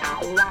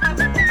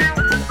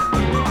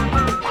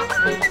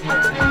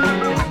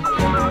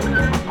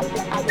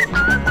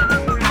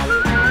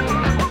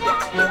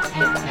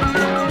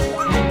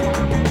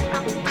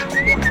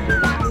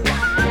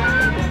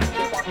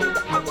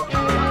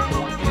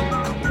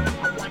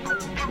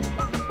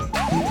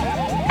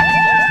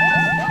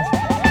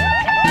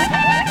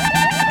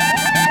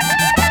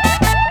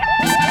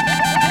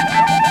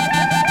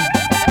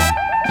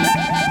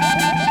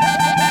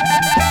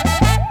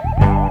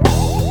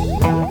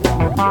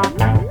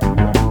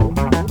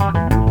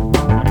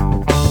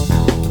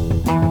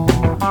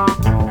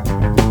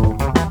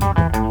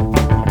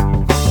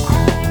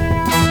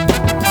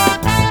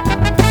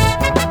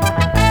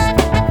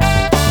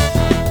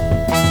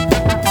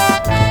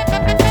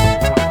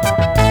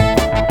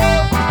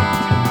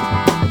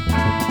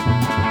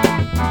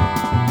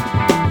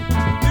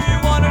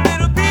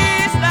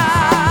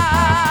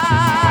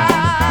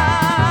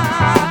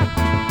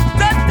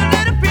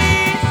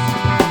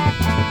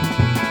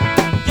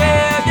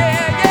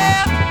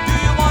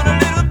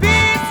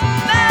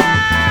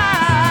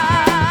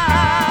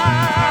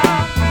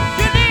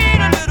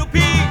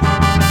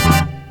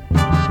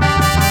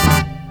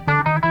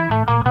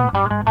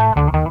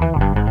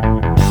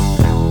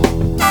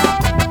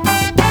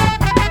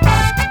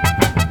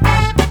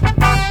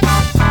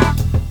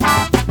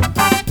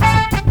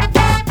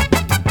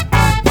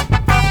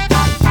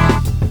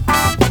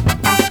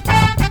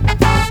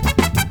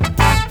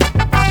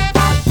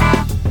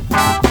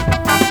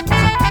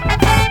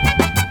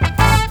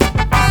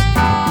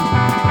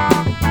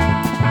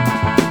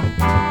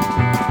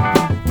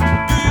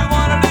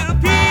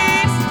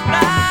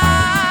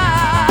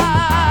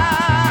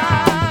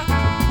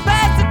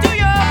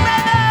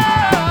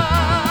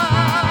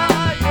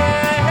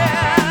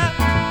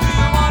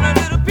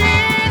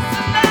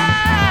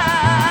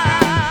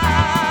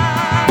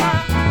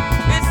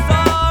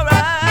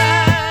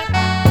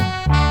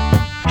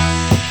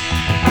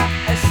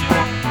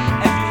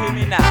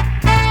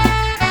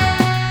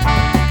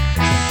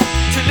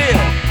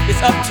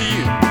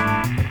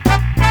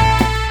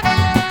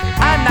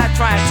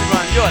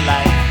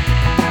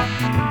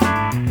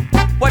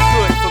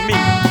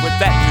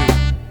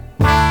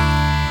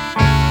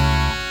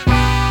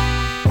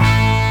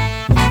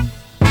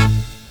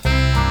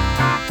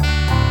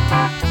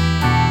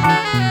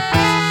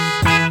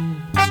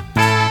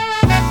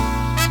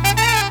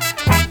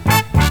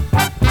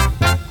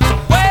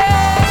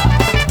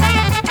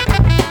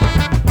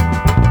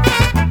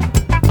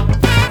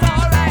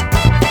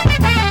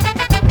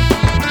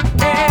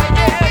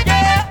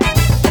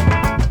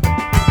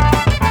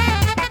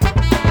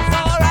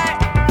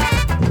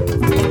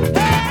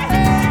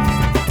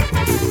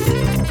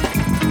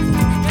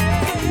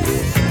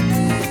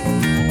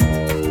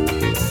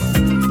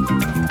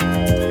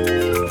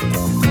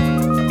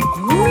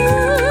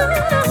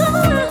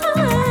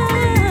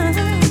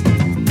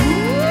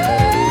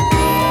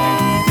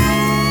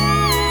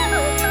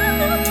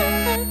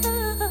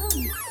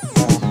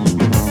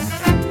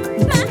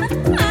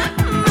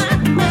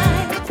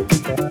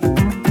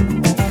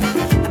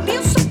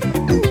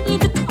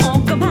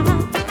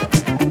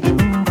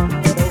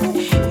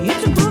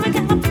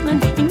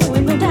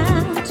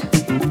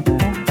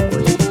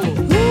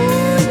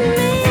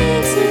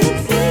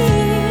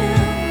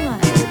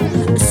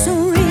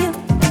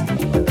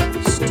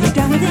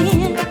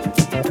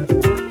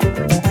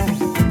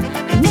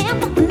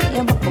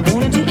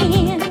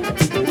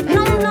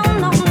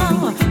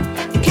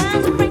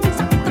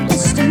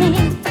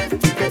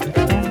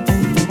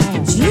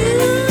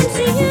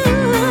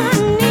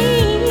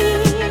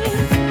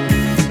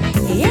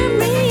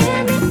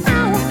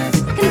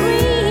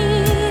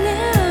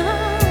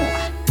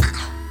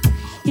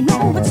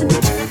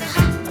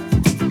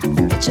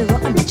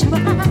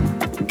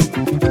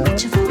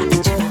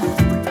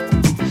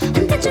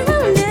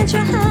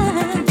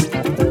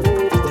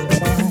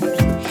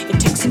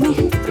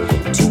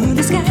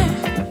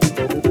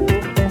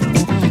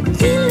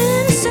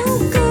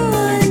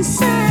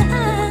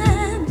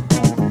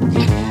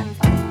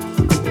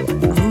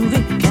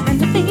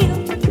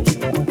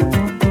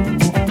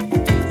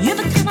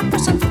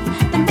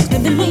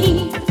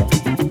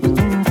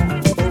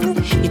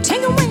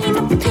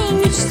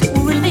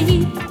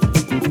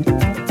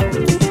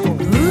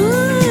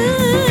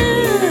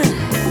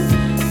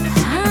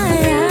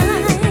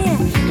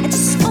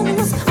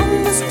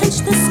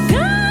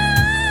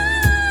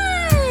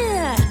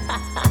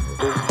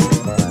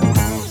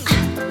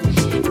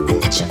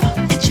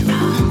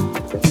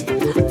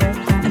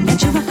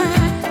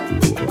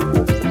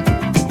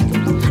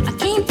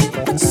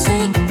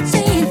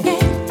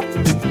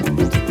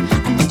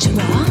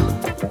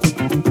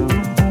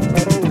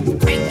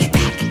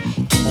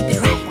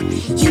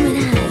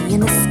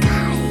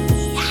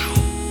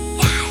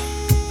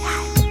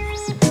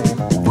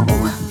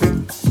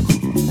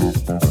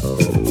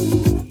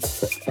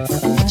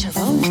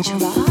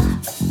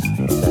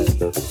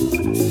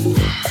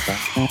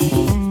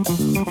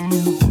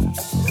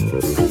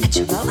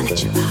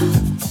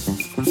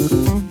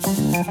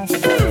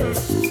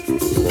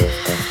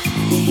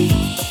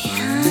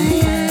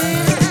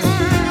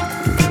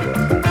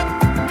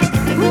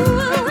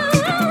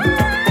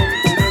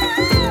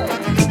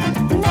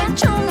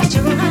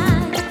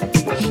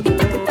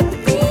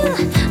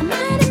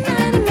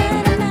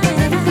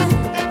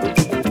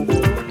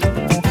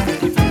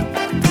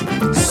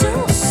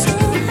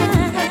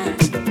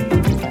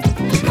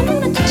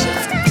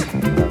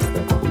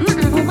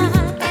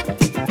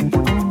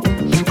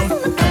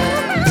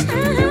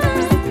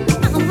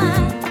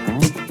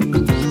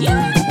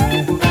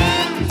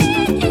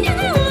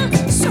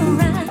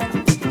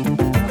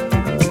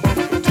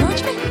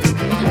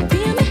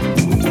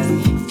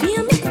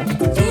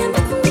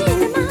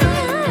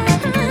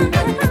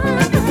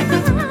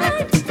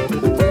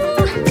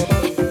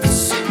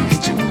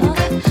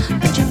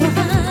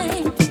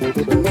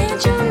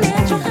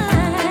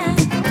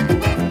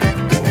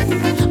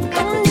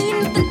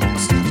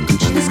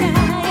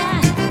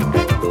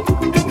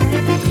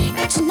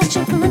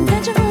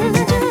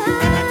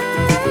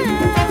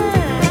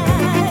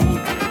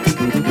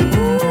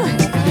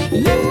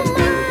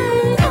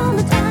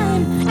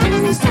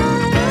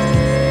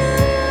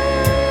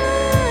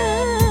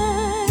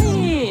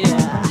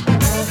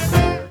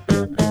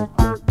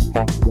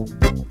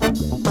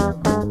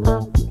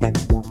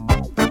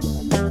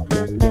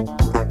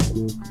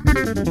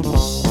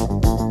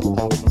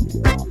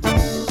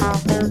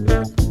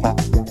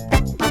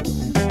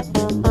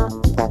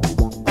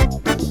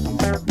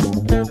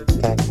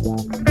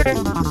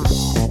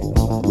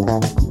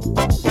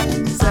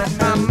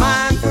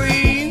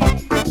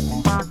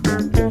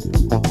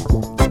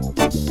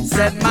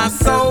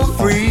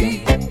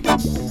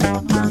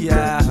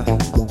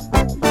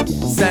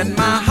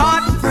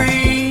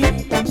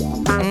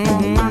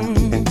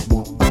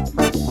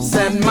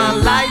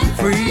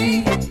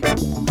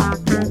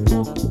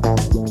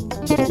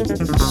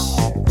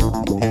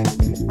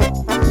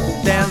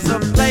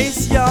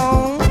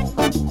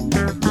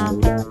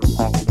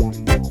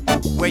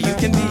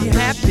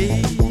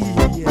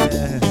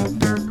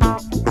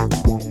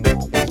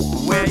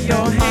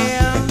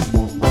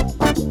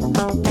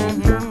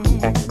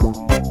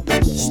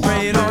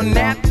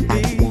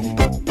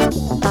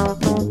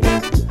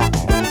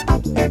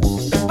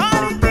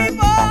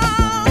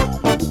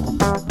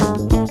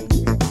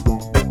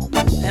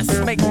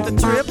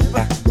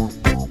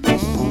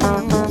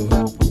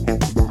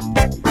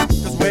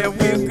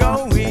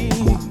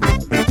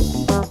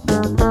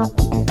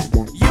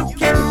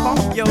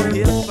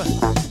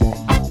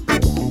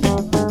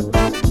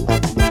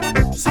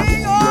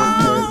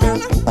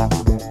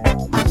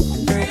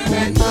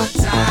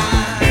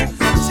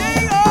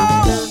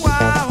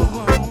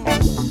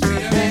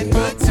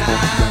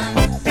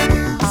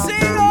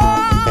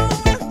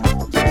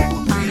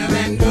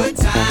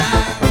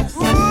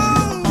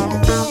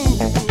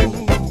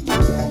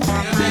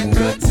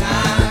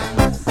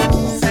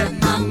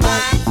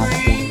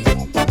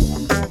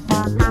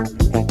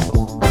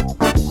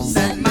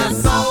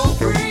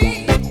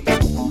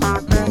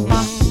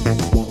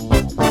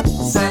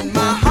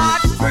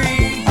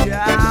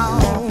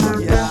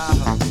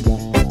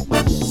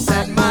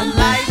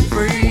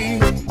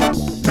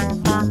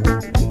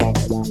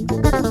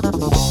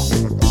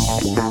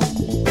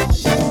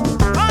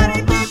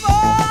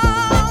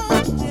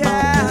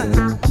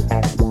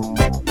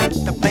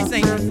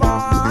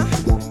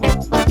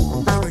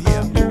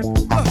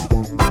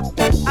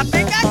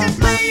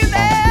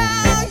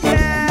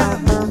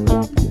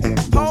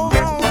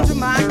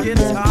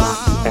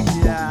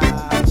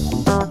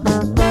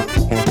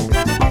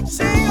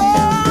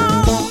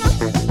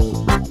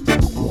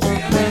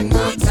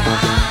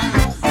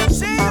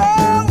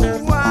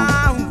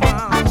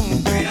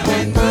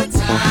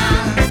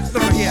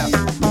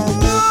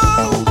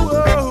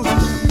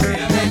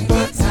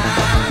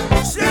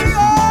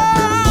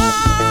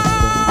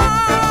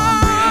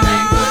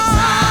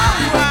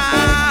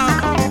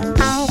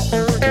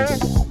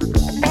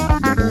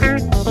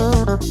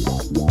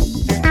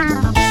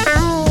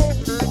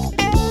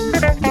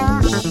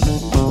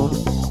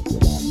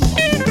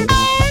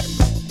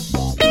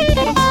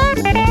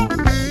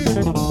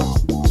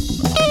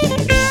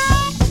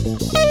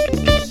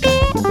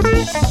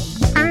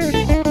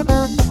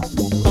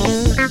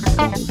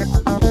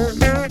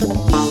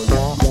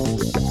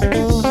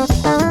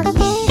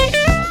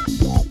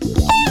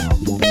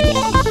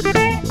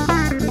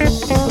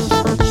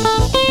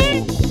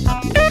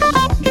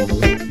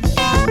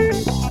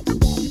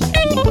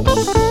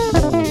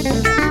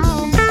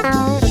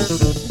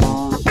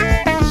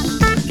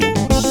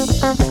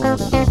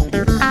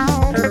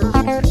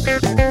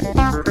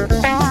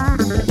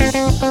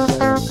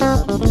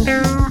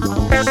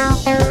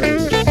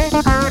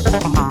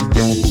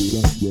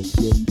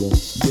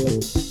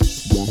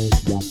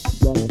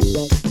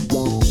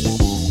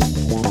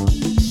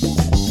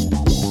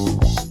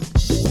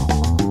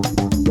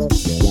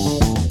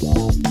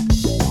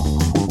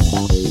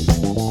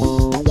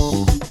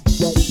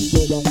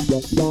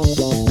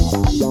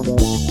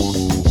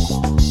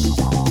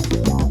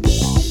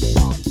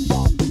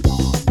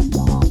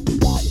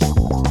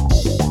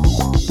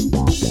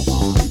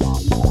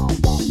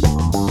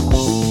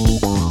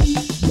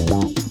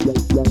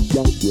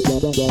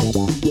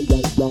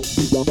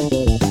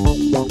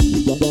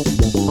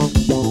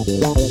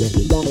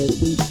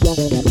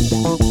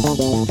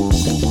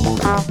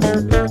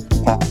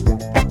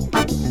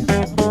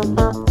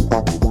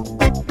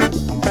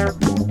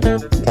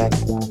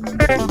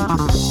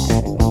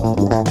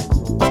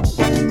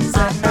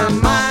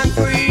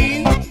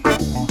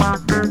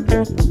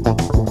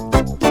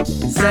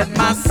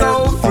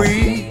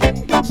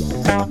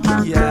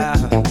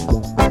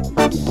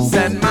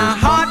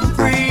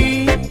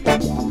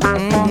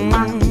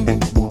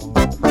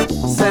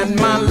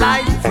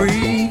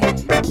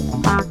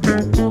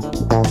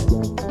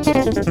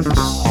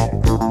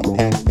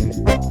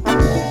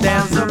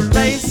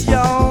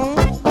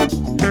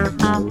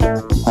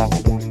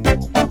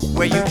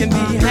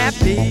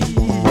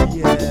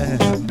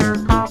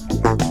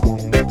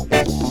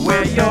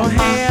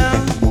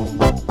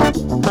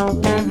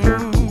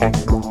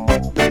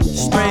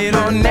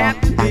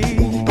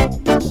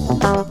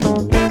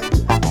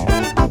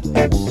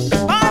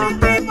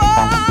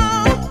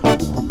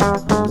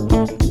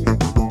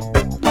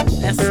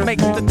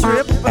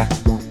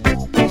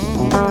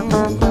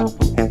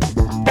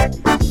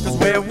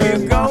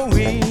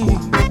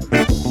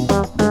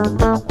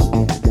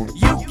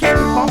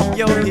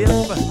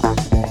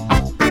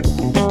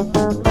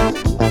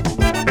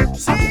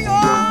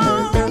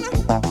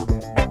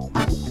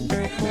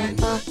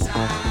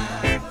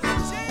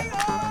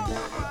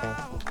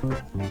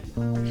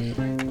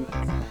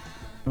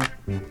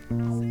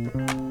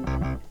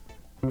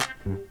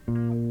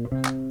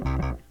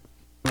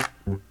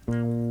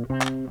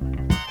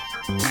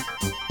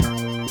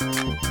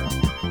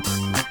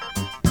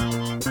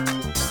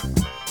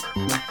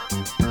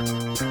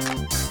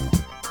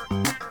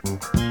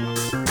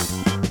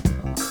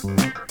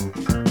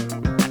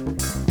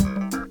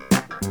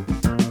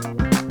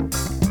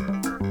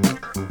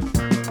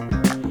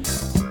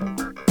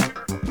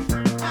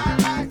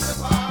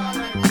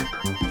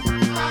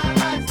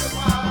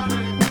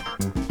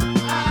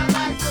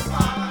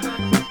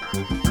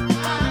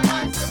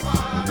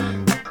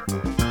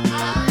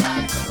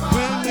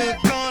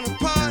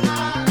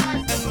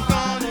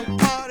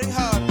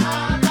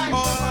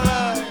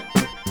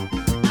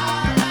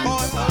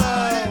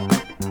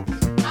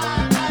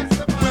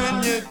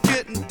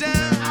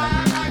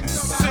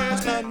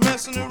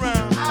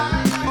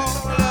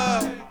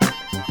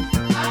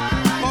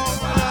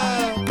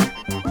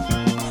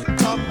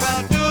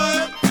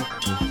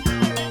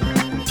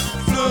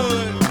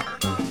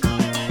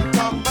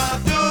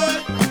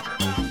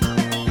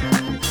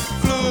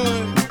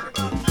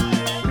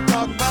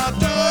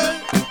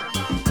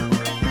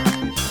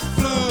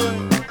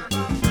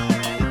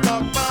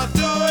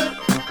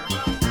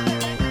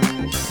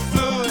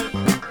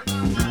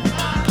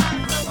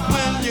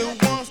 When you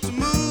want to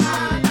move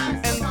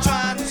and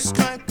try to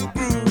strike a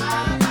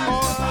groove.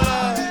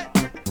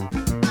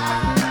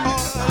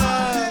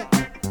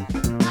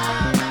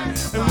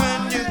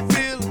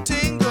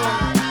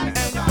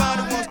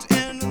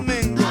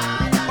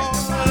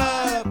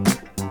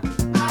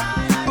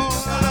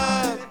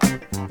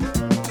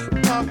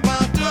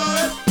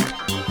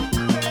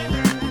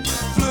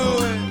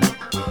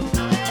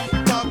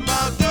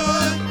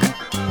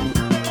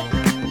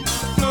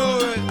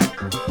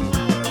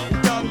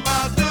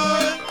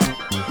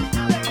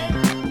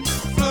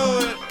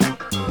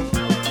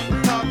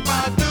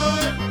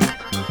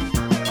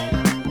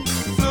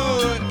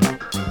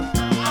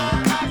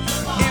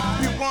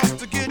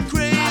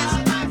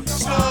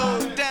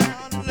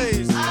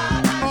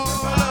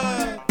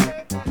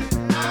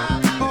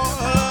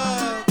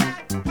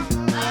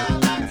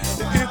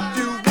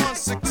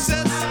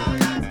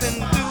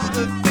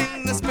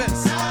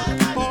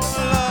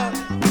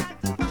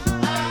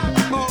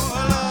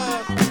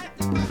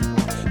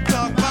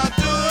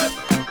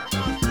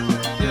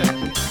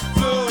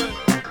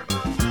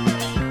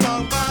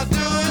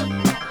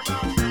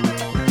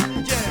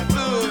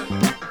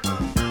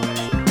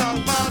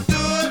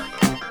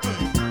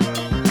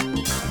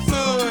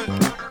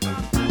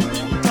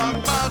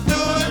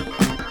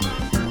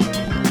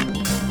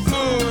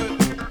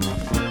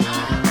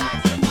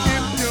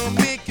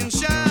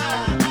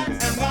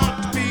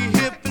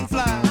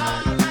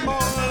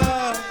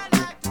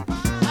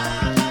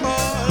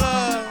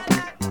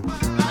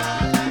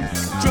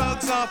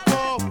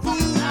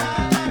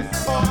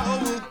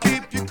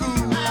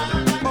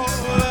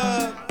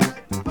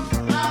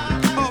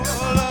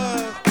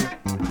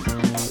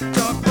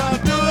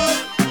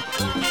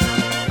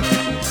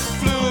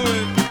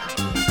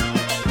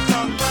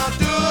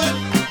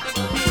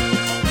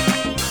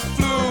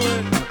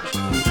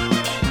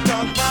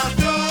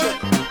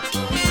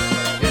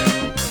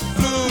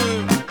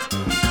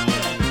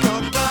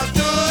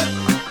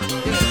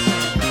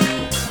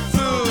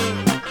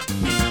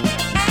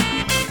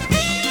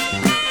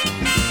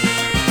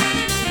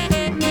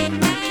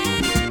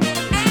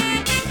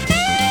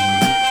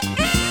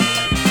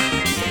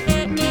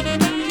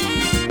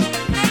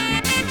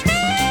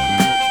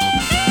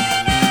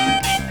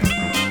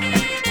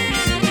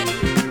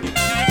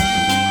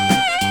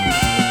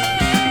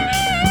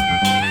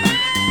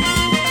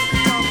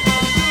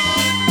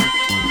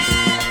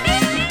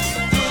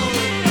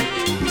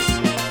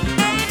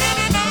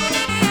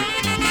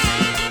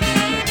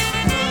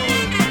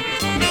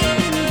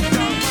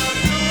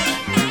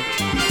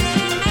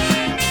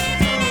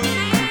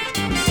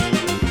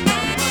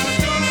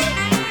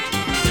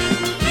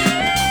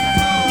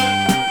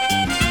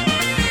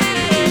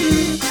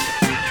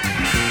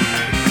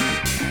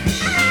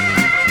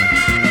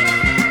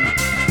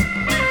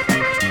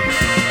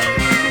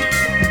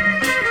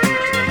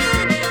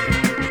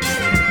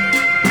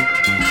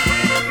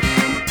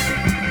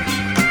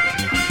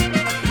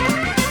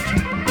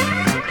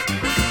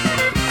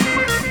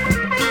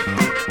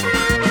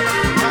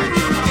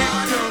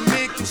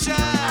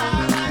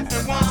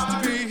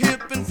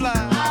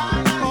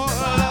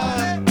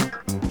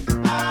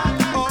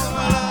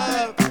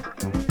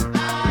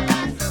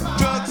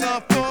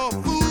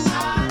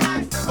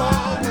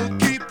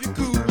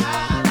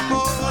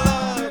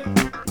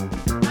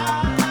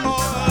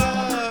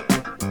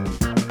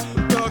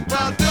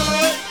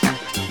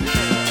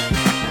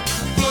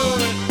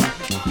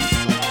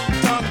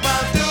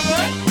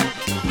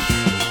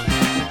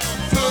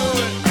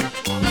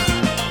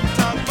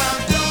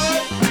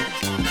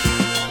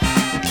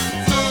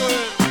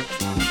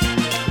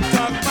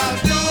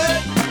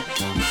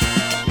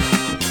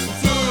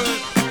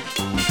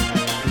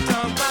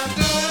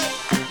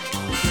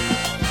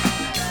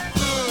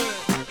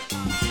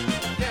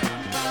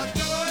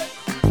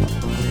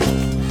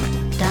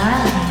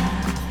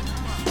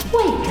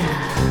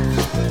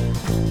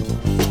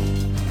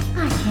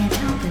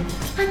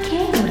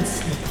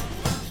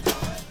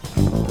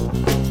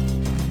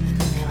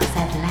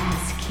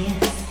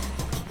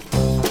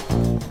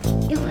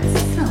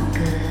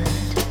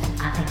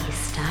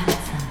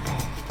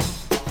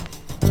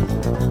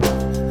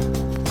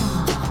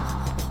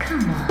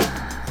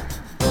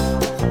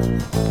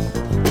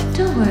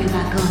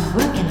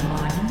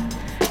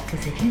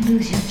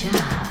 lose your job,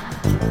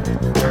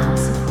 I'll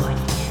support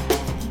you.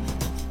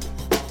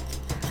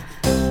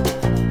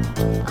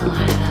 Oh,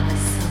 our love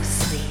is so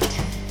sweet.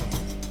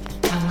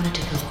 I want it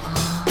to go on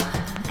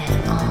and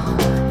on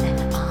and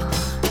on.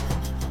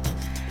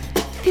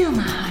 Feel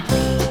my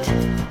heartbeat.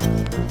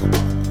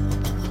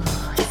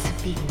 Oh, it's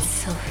beating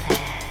so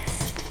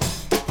fast.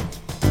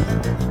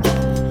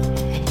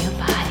 And your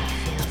body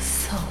feels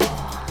so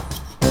warm.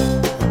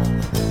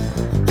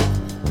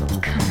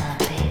 Come on,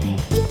 baby.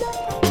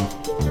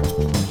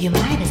 You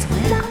might as well.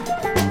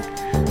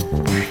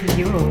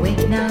 You're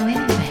awake now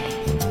anyway.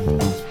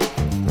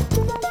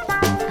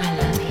 I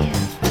love you.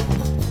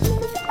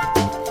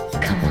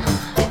 Come on.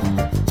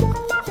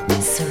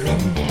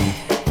 Surrender.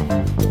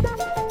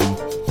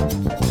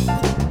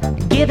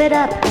 Give it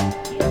up.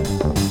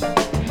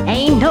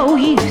 Ain't no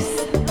use.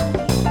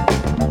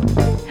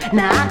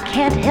 Now I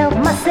can't help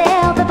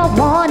myself if I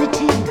wanted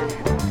to.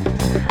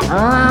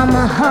 I'm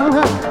hung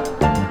up.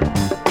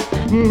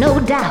 No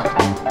doubt.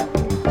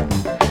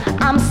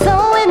 I'm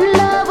so in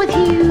love with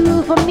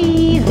you, for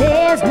me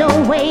there's no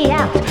way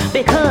out.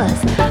 Because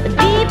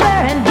deeper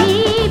and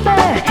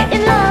deeper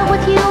in love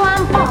with you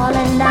I'm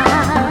falling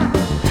now.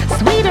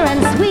 Sweeter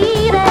and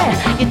sweeter,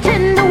 your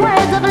tender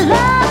words of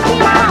love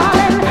keep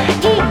calling.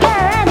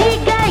 Eager and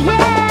eager,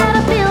 yeah,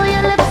 to feel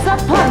your lips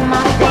upon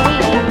my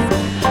face.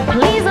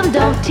 Please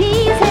don't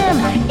tease him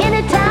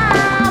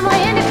anytime or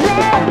any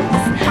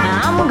place.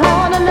 I'm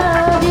gonna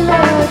love you,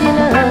 love you,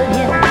 love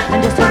you, and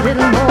just a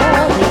little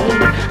more, baby.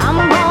 I'm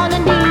gonna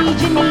need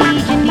you,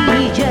 need you,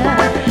 need you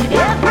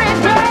every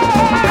day.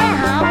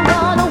 I'm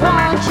gonna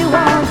want you,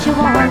 want you,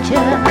 want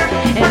you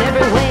in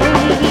every way.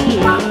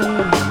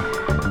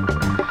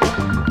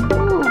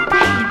 Ooh,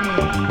 baby,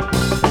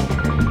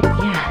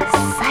 you're a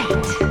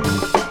sight.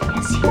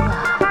 Yes, you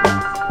are.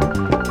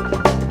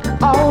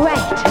 All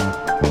right,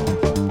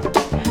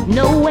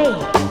 no way.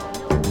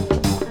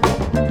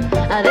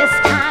 This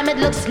time it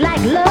looks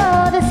like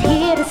love is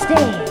here to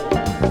stay.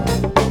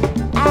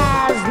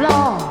 As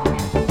long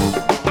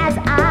as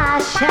I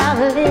shall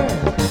live,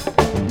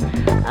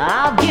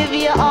 I'll give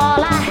you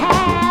all I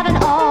have and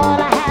all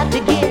I have to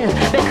give.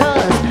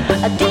 Because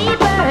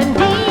deeper and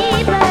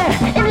deeper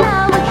in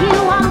love with you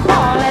I'm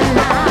falling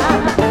now.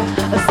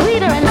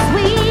 Sweeter and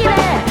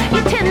sweeter,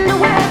 your tender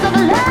words of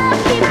love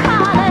keep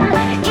calling.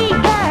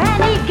 Eager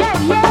and eager,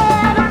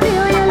 yeah, to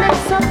feel your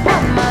lips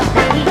upon my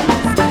face.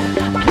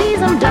 Please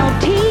don't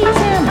tease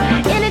him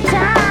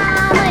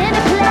anytime or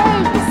any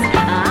place.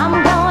 I'm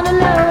gonna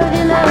love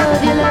you,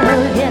 love you,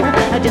 love you,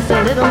 just a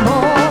little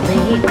more,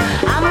 babe.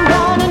 I'm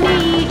gonna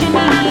need you,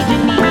 need you,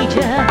 need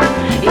you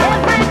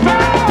every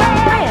day.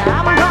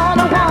 I'm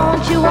gonna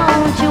want you,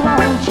 want you,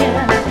 want you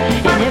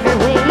in every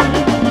way.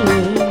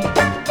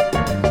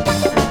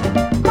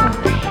 Oh,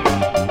 baby,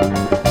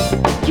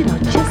 you know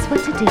just what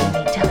to do to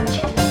me, don't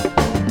you?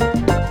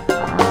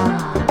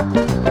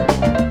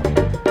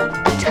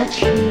 A touch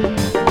here,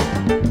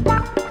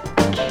 a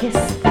kiss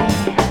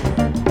there,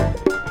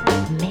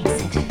 makes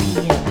it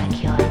feel like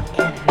you're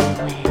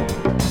everywhere.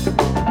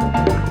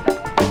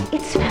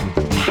 It's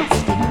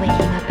fantastic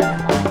waking up in the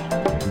morning,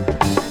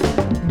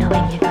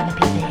 knowing you're gonna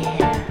be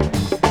there,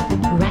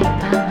 right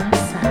by my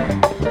side.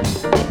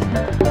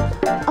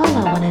 All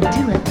I wanna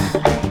do in my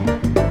life,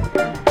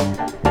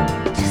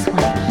 just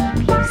wanna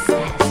keep you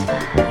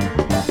satisfied.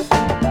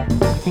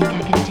 Think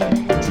I can do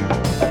it?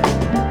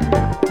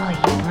 Oh,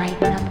 you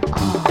brighten up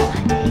all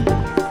my days.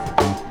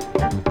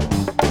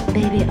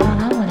 Baby, all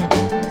I wanna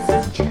do is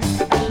just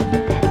keep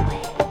it that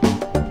way.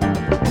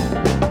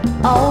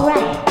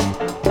 Alright,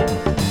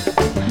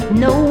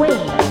 no way.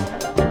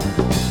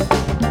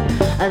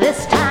 This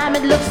time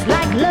it looks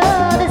like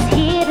love is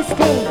here to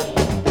stay.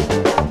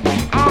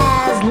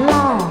 As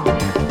long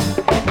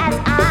as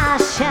I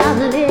shall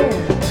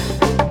live,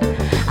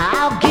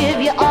 I'll give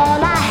you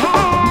all I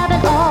have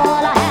and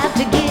all I have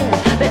to give.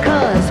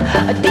 Because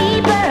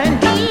deeper and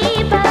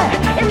deeper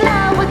in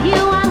love with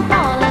you I'm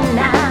falling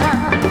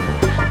now.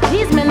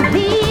 Please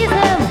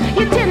him,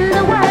 your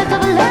tender words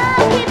of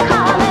love keep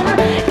calling.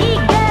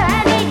 Eager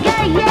and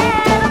eager,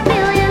 yeah, to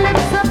feel your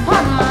lips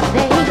upon my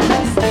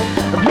face.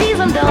 Please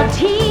don't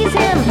tease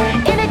him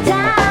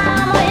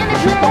anytime or any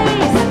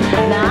place.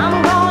 Now I'm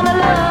gonna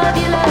love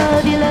you,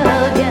 love you,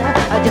 love you,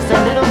 just a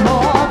little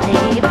more,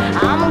 babe.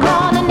 I'm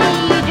gonna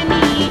need you,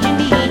 need you,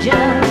 need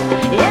you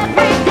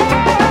every day.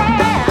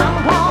 I'm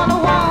gonna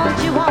want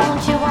you,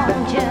 want you,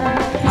 want you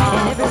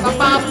in every way.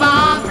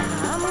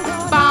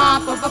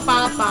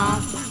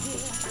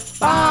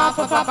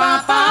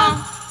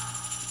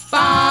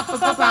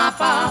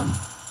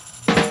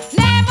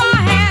 Never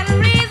had a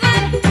reason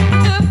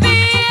to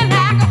feel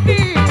like I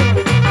feel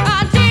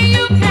until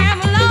you came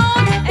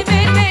along and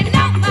made me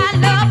know my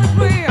love was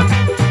real.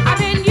 I've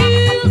been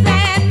used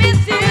and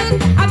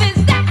misused. I've been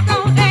stuck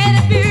on and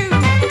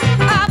abused.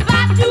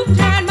 About to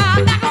turn my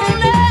back on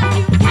love.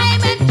 You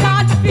came and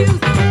taught the fuse.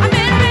 I've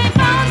been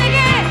reborn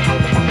again.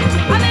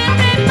 I've been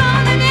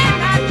reborn and then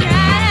I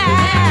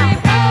tried.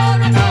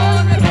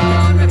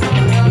 Reborn again.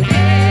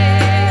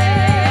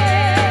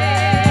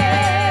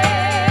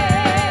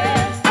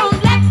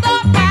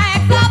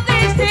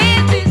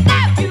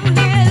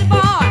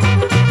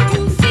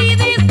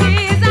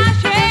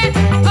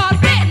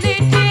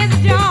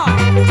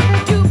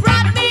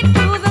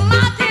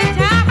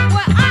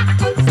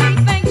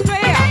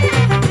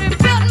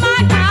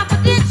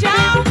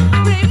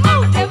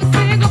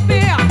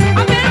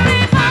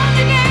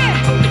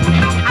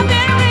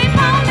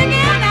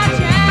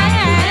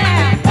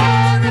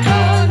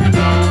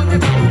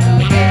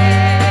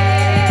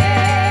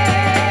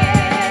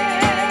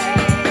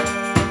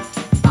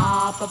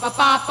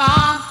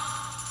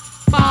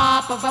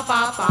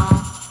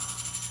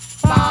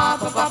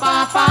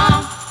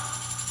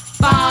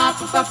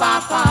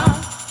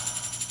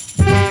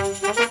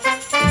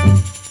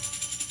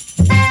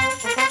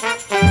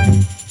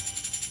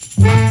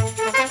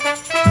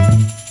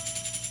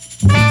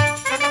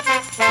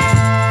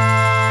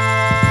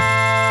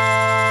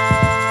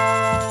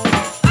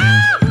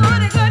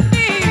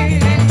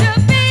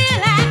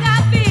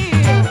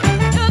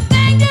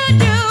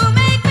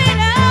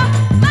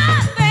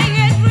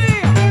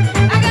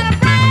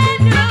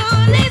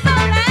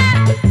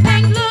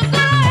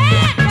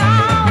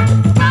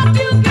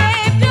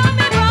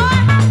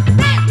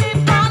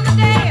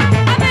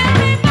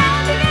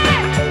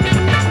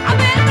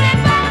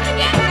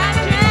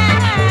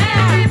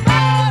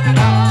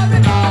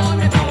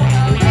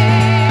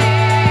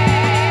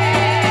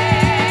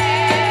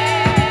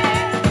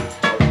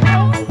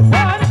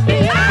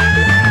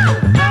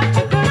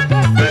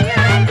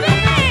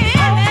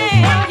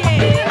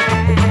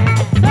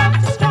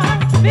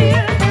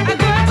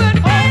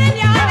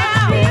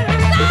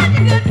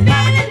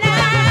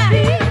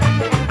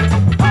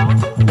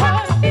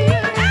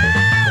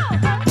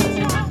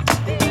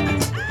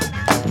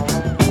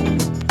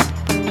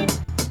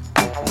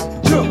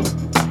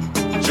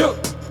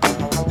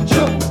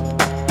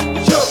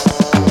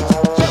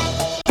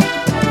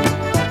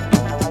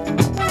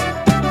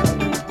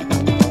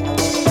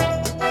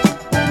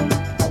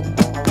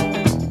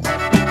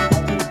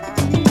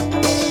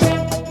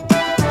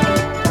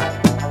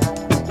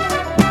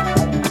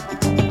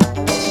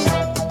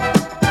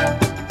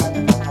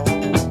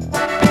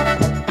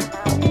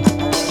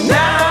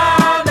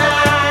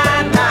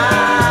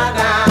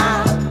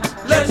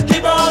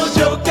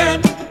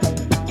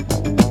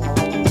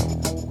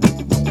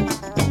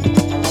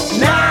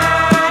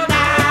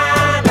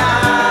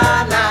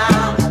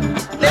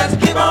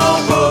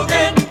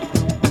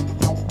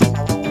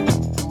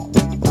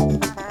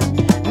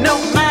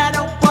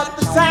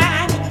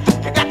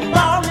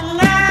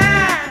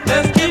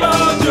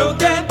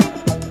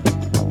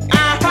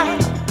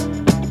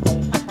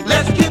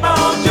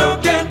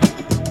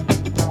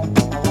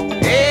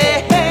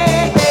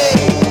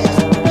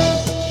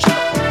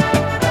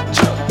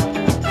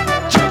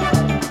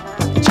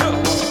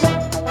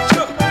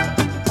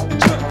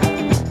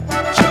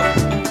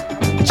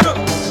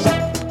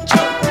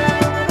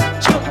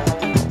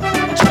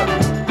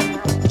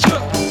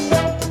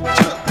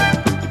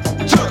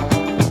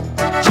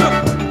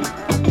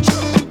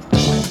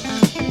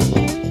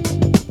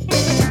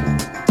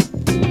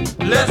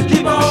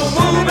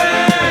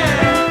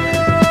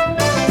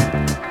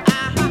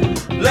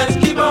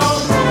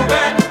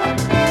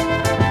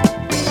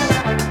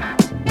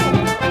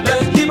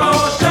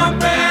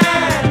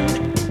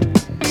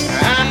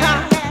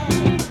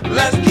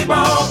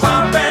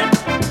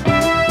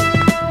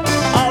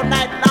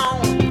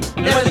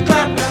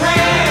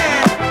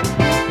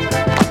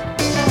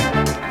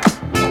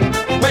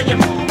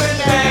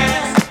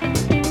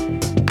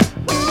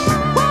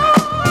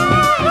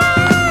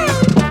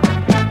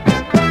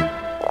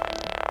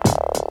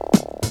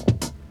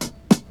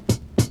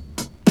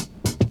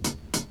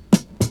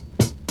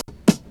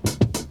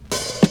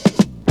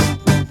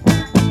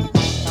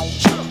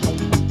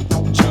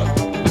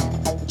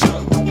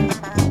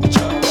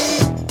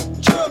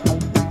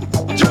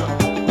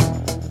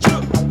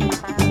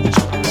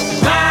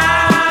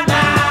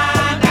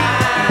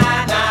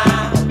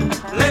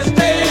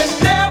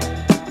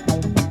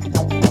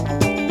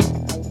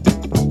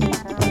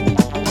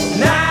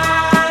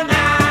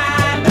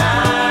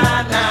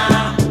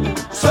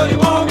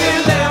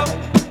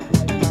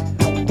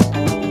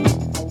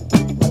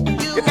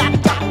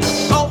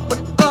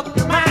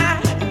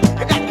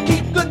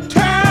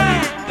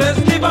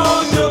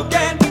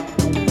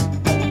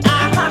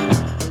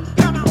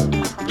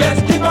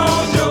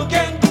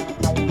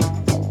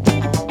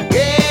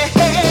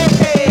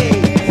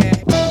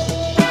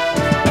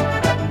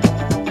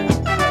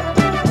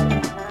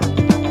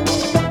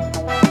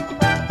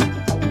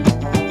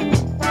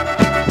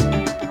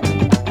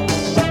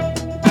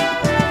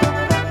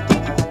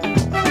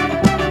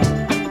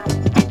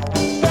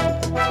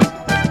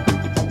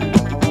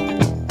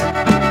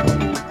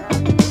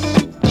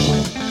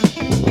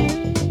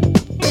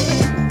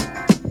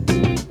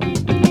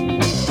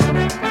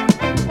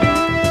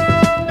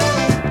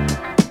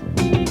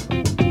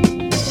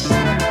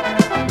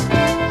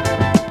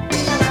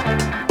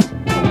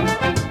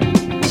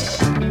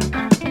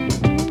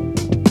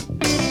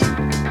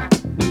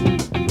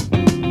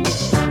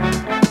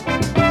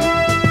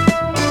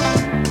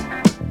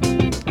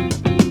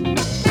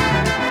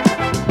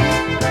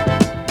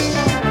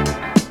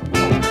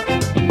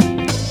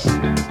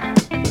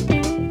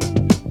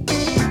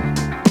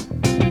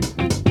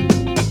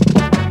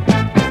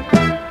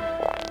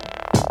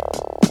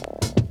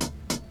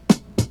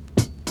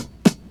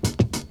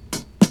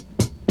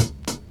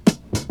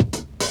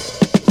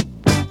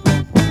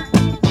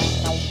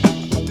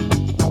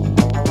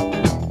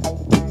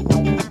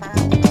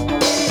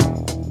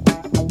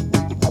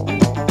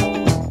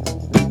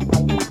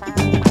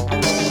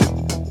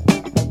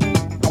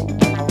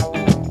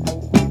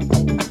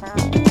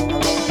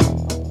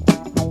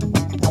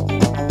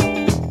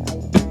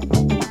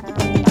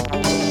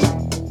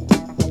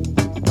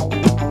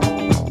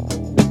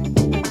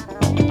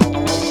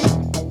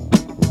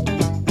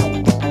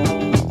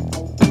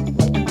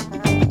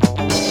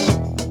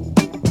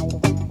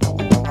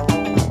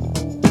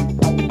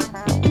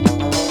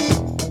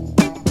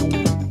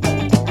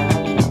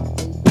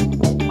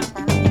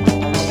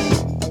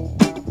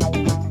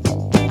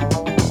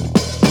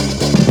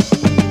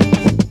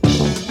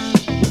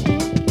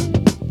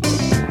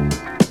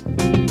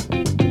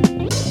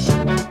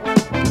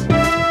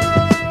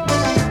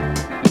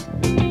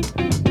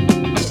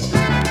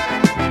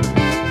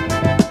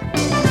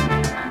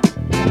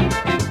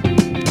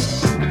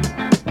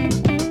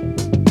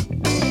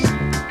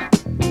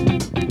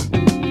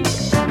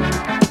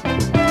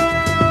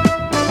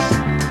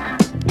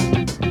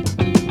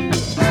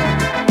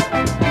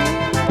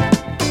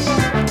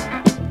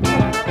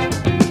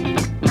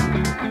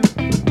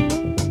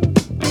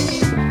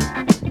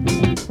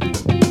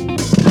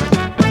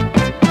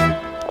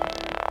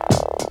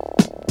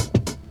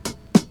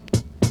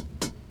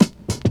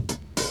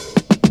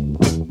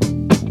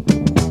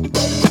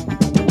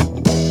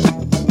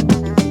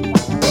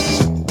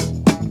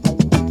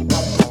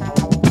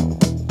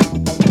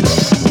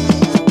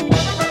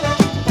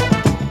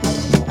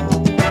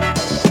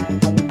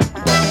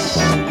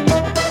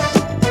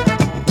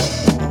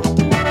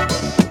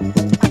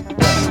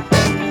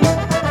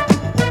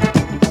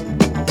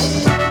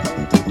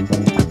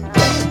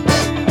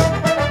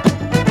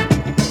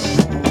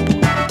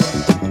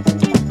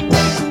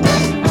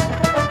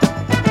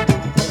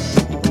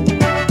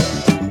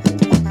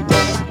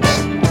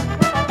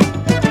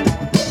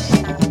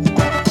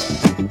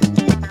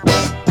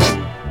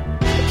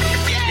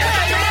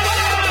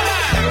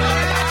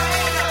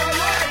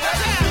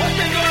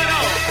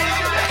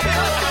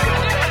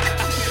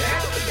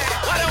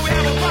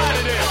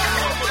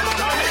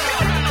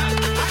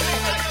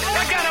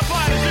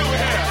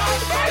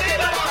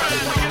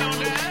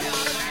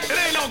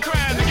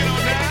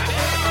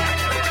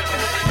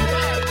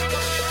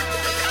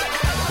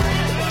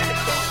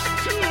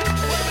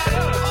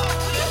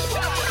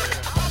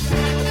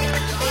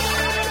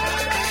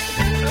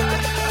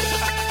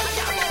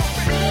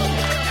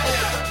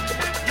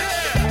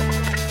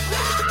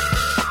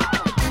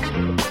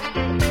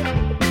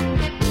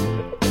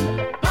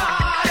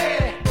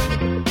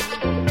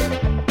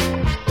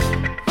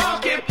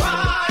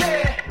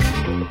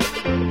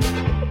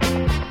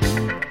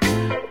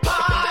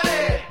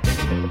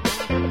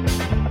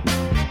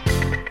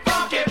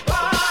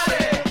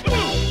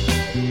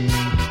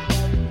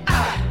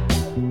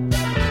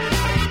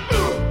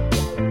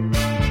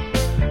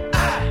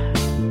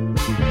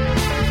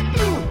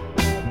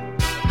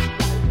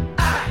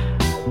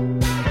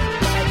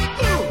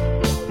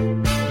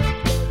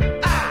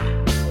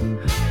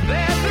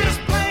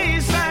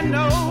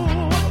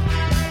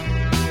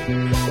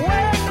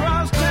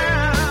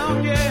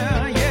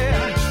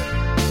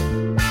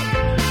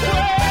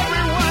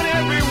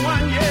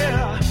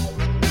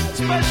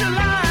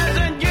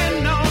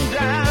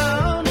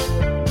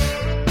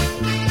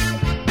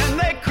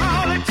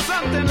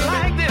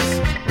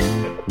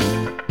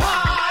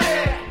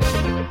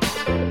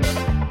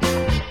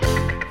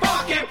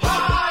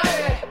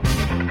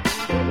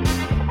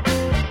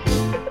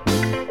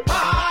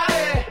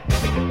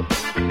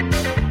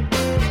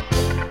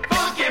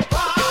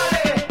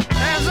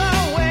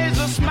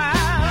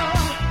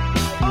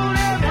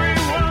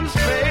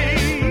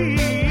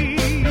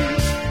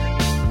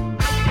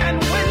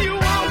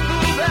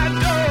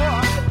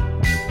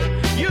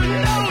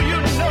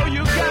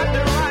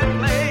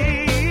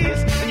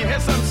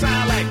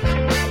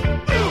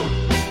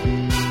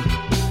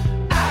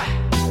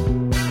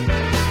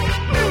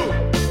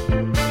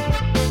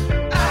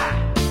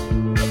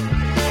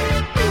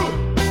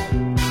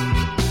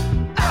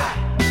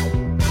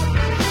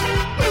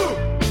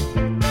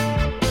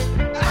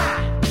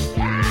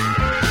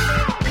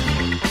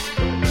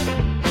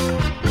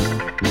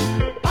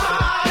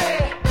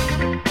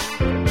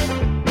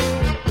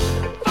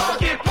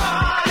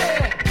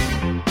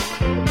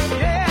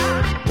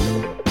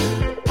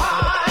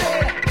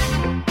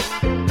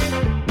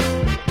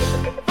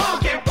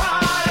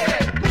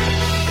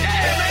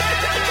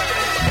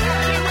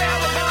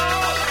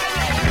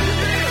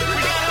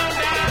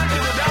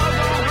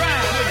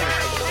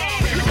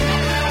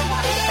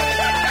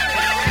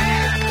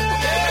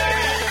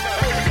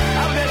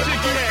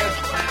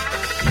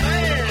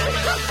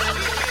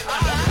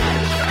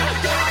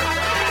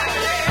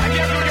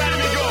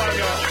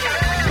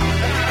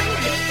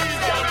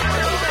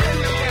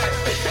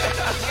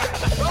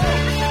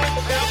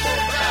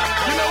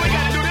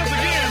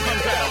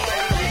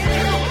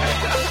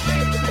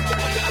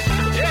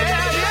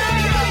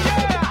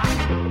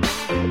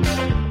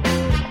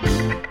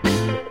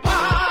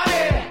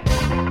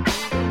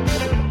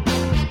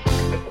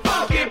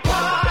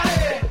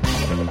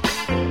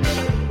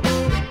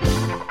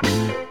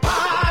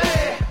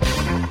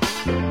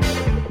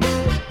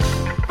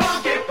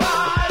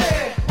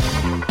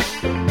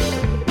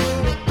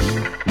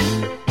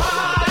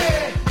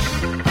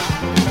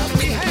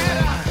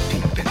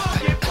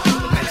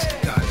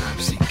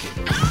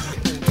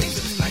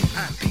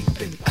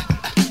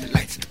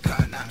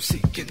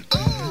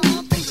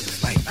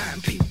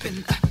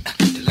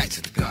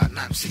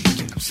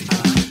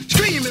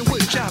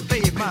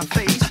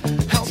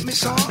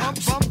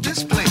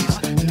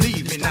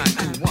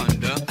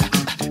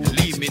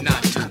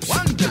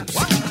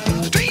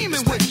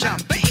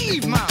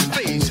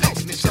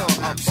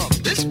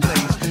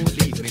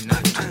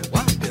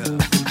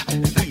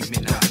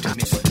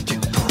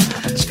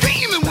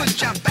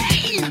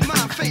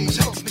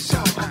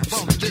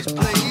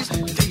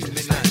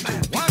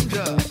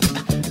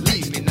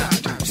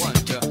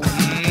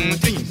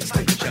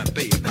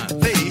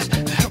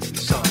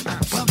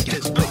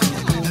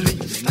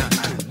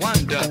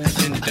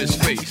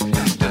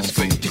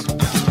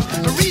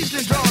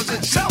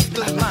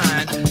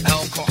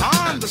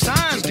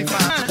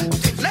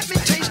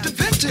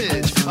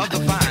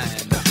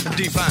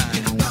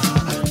 divine.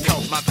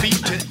 Help my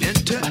feet to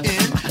enter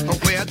in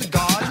where the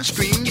garden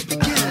streams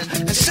begin,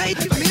 and save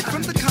me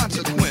from the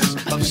consequence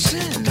of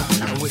sin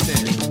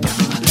within.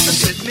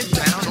 Sit me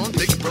down on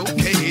big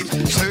brocade,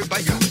 served by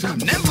you who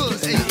never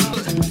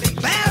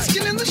age,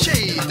 basking in the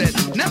shade that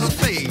never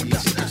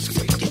fades.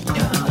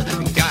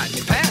 Guide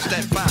me past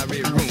that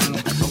fiery room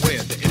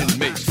where the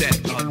inmates that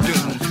are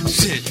doomed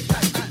sit,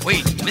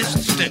 wait, Mr.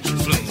 Stench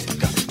Flume.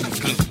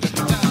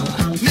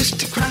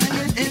 Mr.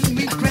 Crying and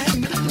me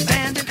grabbing,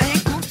 standing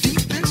ankle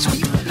deep and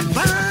sweet,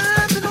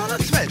 vibing on a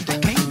thread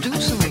that came too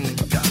soon.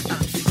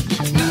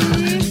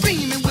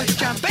 Dreaming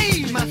which I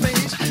bathe my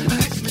face,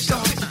 let me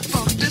start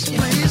from this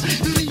place.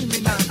 Leave me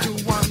not to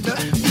wander,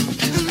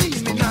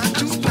 leave me not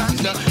to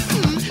wander.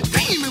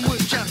 Dreaming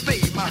which I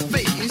bathe my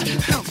face,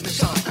 help me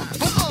start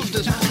from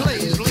this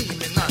place. Leave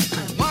me not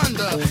to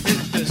wander in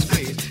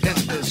disgrace, in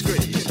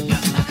disgrace.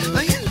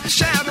 In the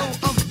shadow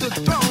of the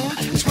throne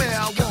is where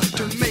I want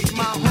to make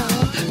my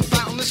home.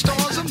 Boundless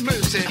stores of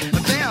mercy,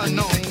 they are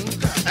known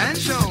and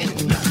shown.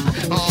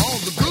 All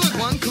the good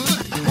one could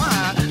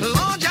require.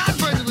 Lord, I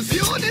pray with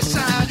you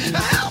decide.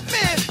 Help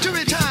me to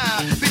retire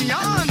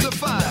beyond the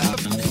fire.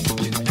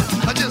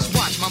 I just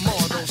watch my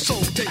mortal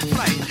soul take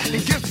flight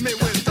and gift me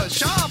with a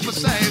sharper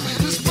sight.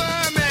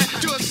 Spur me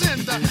to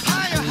ascend the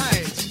higher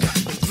heights.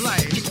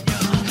 Light,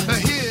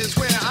 here's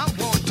where I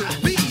want to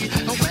be,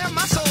 where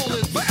my soul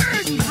is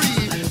burden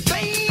free,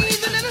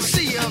 bathing in a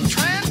sea of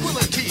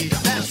tranquility.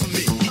 That's for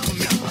me, for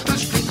me. The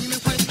stream in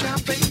which I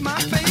bathe my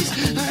face,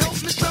 help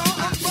me soar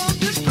above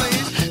this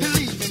place, and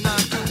leave me not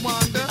to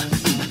wander,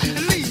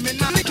 and leave me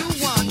not to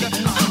wander.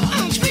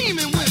 Stream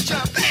in which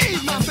I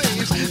bathe my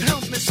face,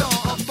 help me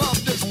soar above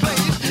this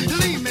place, and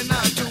leave me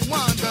not to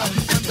wander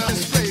in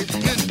disgrace,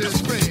 in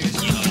disgrace.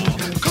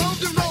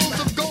 Golden rolls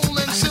of gold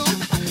and silk,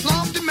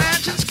 lofty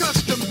mansions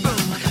custom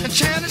built,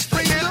 enchanted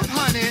spring of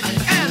honey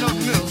and of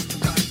milk.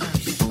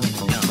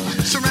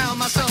 Surround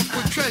myself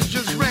with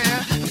treasures rare,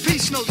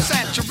 peace notes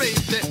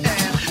saturate the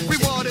air,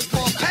 rewarded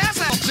for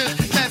past actions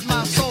that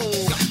my soul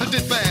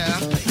did bear.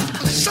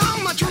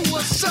 Song my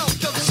truest self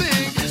doth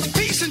sing,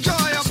 peace and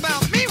joy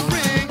about me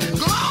ring,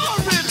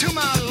 glory to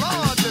my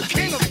Lord, the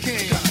King of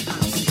Kings.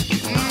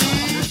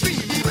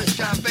 Dream which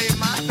I bathe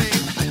my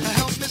face,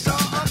 help me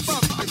soar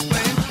above this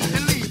place,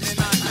 and leave me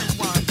not to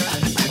wander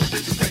in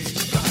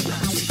disgrace.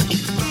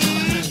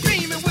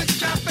 Dream in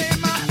which I bathe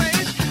my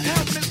face,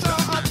 help me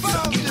soar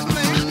above this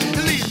place,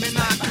 and leave me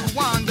not to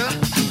wander,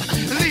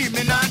 leave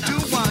me not to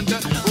wander.